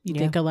women. You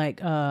think of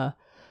like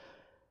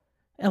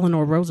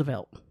Eleanor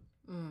Roosevelt,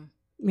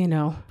 you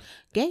know,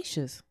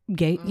 geishas, you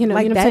know, like you know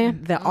that. what I'm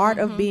saying? The art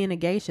of being a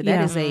geisha.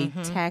 That is a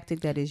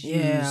tactic that is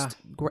Yeah. used.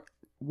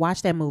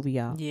 Watch that movie,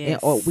 y'all. Yes.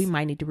 Or we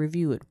might need to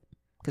review it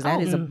because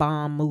that is a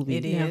bomb movie.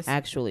 It is.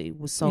 Actually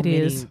with so It many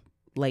is.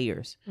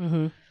 layers.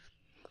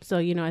 So,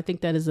 you know, I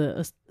think that is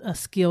a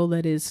skill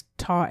that is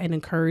taught and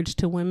encouraged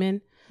to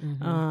women.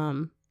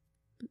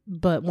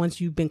 But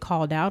once you've been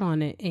called out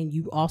on it and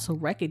you also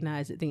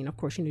recognize it, then of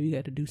course, you know, you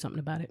got to do something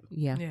about it.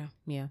 Yeah.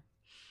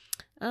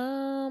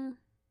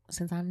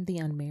 Since I'm the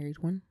unmarried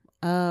one,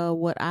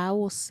 what I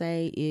will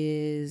say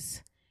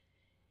is,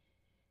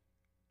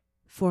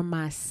 for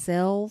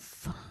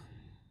myself,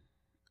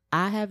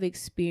 I have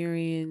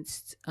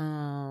experienced,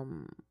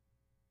 and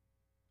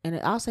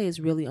I'll say it's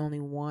really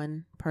only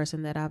one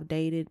person that I've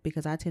dated,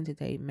 because I tend to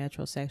date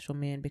metrosexual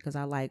men because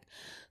I like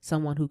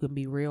someone who can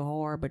be real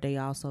hard, but they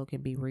also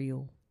can be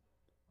real,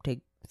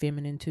 take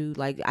feminine too.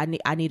 Like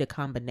I need a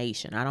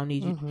combination. I don't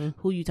need you,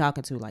 who you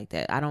talking to like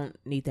that. I don't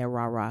need that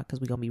rah-rah, because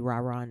we're gonna be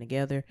rah-rahing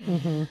together,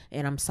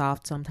 and I'm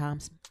soft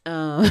sometimes.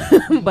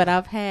 But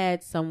I've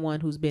had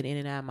someone who's been in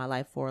and out of my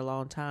life for a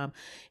long time,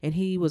 and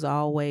he was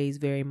always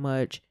very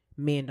much,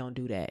 men don't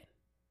do that,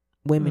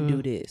 women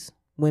do this,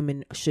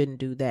 women shouldn't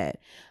do that,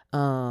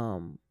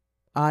 all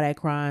that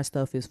crying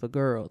stuff is for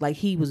girls. Like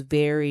he was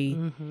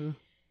very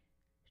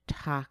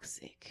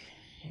toxic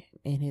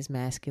in his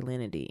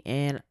masculinity,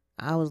 and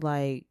I was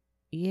like,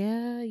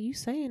 yeah, you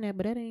saying that,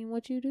 but that ain't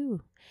what you do.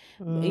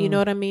 You know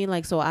what I mean?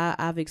 Like, so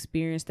I've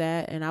experienced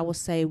that. And I will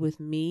say with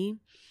me,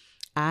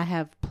 I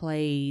have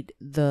played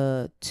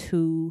the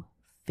too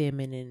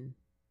feminine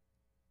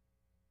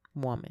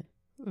woman.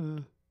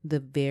 The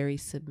very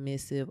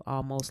submissive,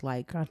 almost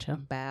like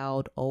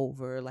bowed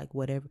over, like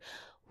whatever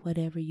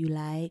you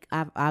like.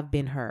 I've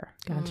been her.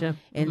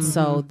 And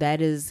so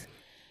that is,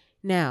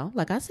 now,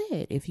 like I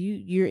said, if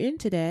you're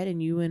into that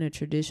and you in a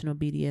traditional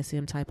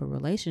BDSM type of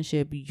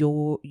relationship,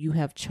 you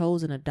have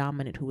chosen a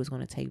dominant who is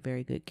going to take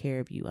very good care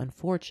of you.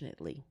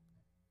 Unfortunately,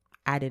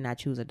 I did not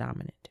choose a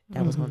dominant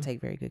that was going to take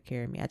very good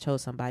care of me. I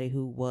chose somebody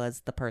who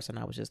was the person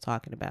I was just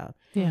talking about.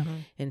 Yeah.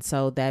 And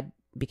so that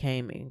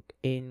became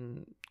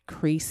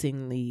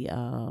increasingly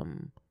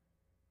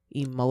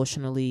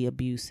emotionally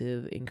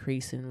abusive,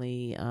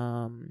 increasingly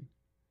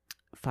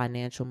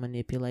financial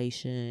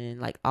manipulation,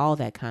 like all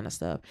that kind of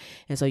stuff.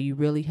 And so you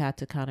really have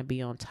to kind of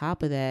be on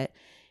top of that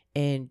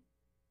and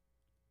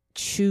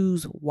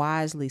choose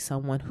wisely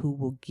someone who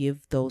will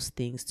give those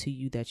things to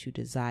you that you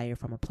desire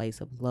from a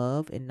place of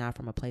love and not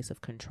from a place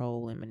of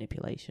control and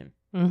manipulation.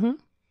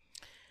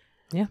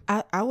 Yeah.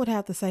 I would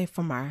have to say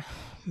for my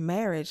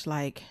marriage,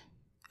 like,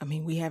 I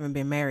mean, we haven't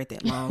been married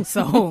that long.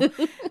 So,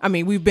 I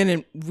mean, we've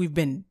been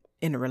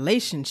in a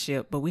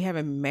relationship, but we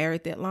haven't been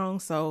married that long.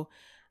 So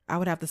I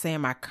would have to say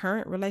in my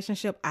current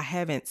relationship, I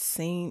haven't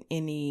seen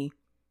any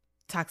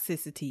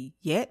toxicity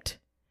yet.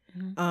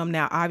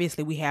 Now,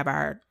 obviously we have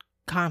our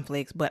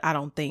conflicts, but I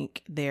don't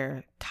think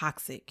they're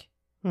toxic,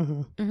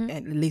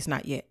 at least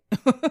not yet.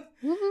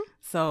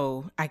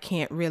 So I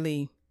can't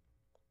really,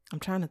 I'm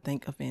trying to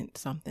think of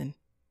something.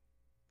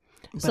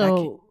 But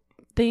So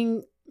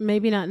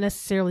maybe not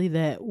necessarily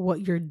that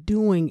what you're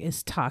doing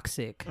is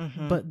toxic,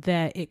 but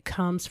that it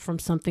comes from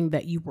something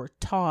that you were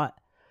taught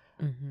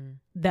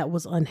that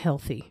was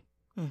unhealthy.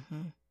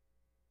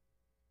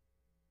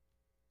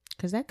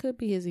 Because that could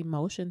be his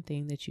emotion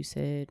thing that you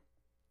said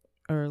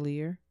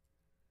earlier.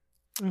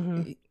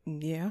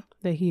 Yeah.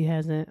 That he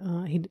hasn't,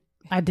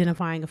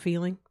 identifying a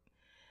feeling.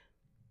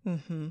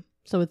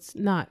 So it's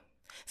not.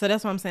 So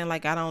that's what I'm saying.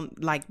 Like, I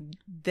don't like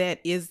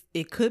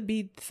it could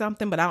be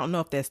something, but I don't know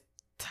if that's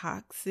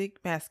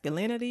toxic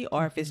masculinity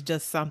or if it's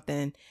just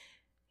something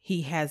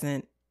he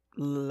hasn't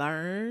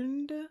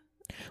learned.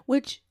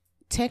 Which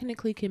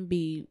technically can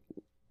be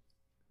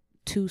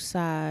two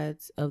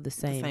sides of the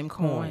same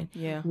coin.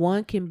 Yeah.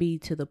 One can be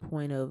to the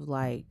point of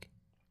like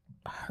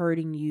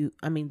hurting you.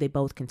 I mean, they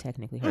both can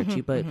technically hurt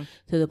you, but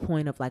to the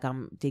point of like,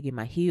 I'm digging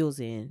my heels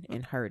in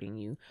and hurting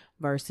you,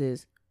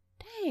 versus,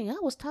 dang, I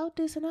was taught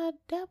this and that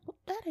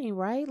ain't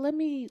right. Let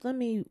me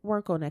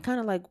work on that. Kind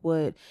of like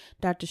what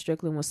Dr.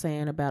 Strickland was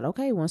saying about,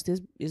 okay, once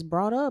this is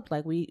brought up,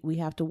 like we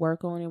have to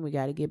work on it. We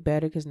got to get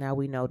better because now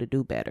we know to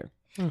do better.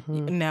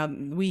 Now,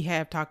 we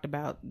have talked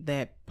about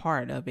that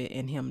part of it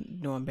and him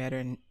doing better,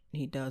 and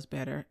he does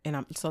better.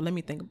 And so let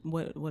me think,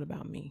 what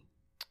about me?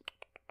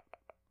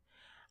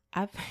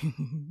 I think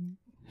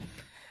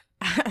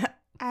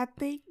I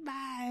think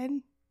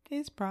mine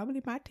is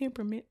probably my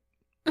temperament.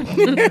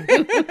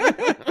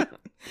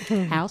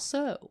 How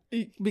so?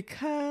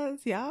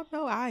 Because y'all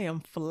know I am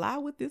fly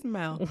with this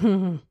mouth.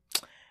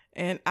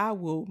 And I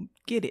will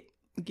get it,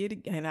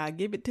 and I'll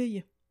give it to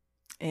you.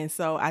 And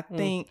so I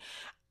think,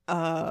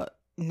 now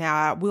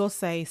I will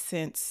say,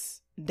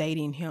 since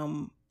dating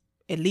him,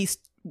 at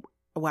least,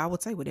 well, I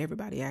would say with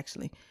everybody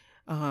actually,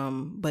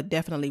 but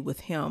definitely with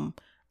him,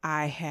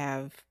 I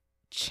have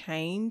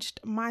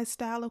changed my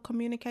style of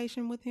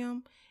communication with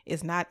him.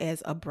 It's not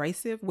as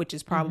abrasive, which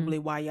is probably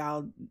why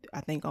y'all,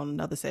 I think on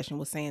another session,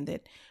 was saying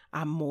that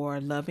I'm more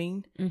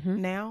loving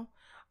now.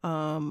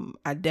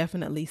 I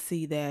definitely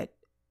see that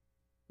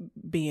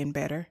being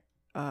better.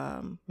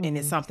 And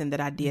it's something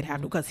that I did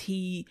have to, because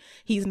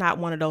he's not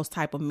one of those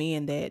type of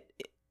men that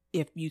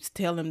if you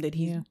tell him that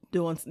he's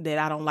doing that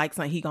I don't like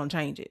something, he gonna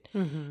change it.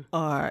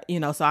 Or,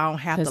 so I don't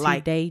have to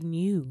like he dating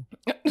you.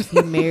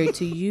 He married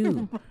to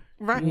you.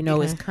 Right.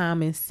 It's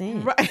common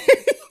sense. Right.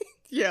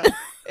 Yeah.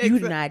 You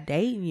not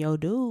dating your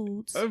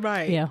dudes.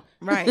 Right. Yeah.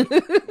 Right.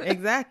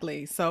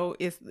 Exactly. So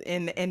it's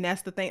and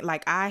that's the thing.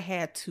 Like I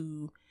had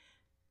to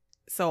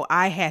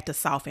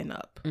soften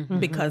up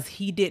because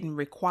he didn't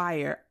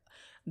require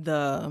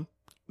the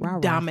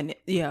dominant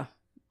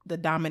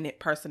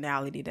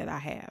personality that I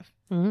have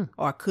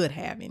or could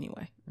have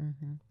anyway.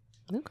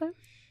 Okay.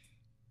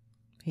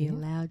 He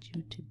allowed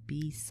you to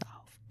be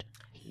soft.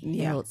 He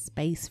held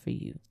space for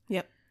you.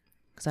 Yep.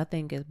 Because I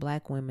think as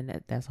Black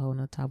women, that's a whole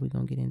nother topic we're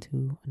going to get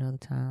into another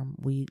time.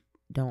 We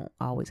don't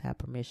always have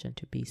permission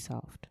to be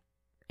soft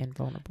and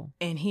vulnerable.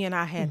 And he and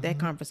I had that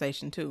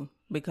conversation too,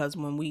 because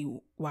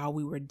while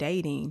we were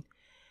dating,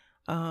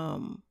 I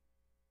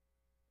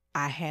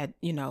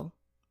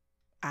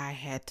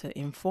had to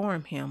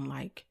inform him,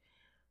 like,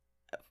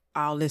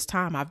 all this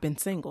time I've been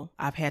single.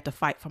 I've had to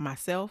fight for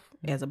myself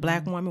as a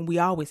Black woman. We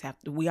always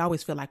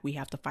feel like we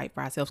have to fight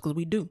for ourselves, because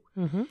we do.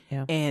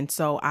 Yeah. And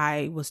so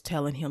I was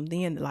telling him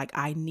then, like,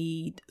 I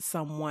need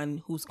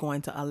someone who's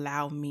going to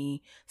allow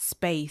me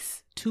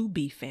space to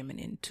be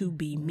feminine, to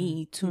be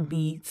me, to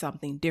be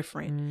something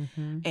different.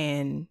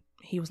 And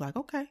he was like,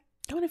 okay.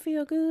 Don't it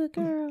feel good,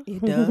 girl?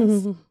 It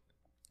does.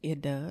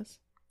 It does.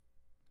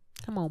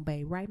 Come on,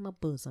 babe. Right in my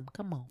bosom.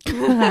 Come on.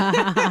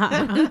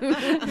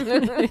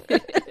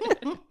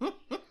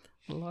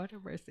 Lord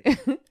have mercy.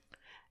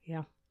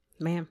 Yeah,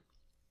 man.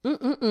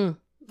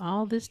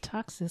 All this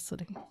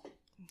toxicity.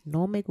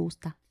 No me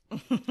gusta.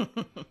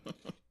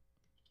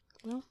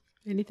 Well,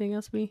 anything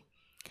else, B?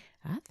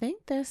 I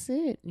think that's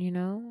it,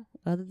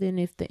 other than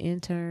if the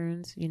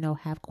interns,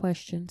 have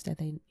questions that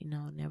they,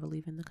 never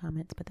leave in the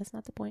comments, but that's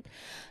not the point.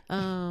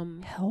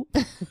 Help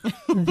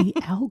the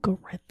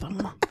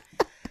algorithm.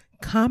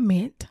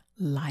 Comment,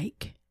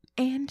 like,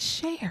 and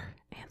share.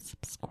 And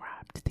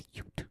subscribe to the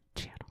YouTube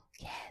channel.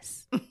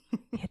 Yes.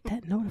 Hit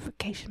that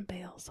notification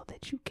bell so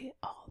that you get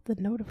all the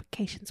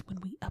notifications when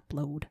we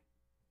upload.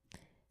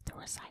 The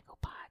Recycle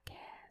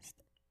Podcast.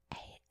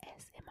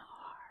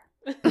 ASMR.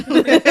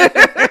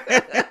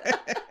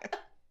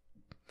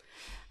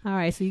 All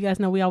right, so you guys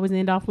know we always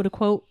end off with a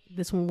quote.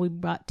 This one we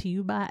brought to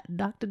you by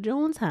Dr.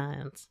 Jones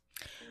Hines.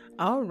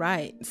 All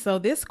right, so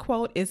this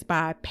quote is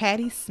by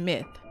Patti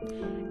Smith.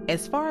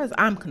 As far as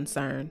I'm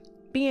concerned,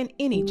 being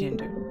any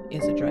gender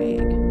is a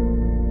drag.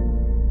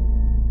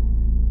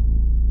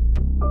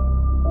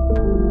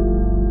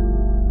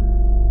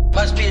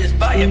 Must be this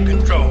volume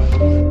control.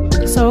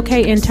 So,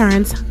 okay,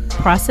 interns,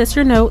 process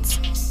your notes.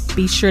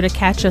 Be sure to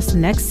catch us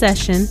next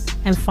session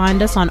and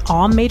find us on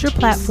all major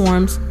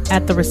platforms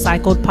at The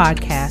Recycled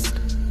Podcast.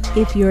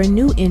 If you're a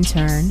new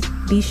intern,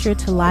 be sure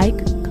to like,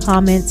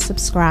 comment,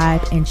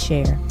 subscribe, and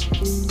share.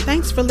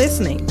 Thanks for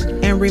listening.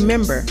 And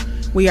remember,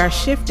 we are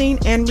shifting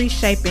and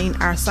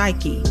reshaping our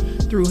psyche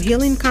through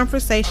healing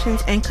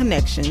conversations and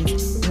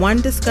connections, one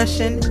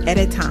discussion at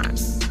a time.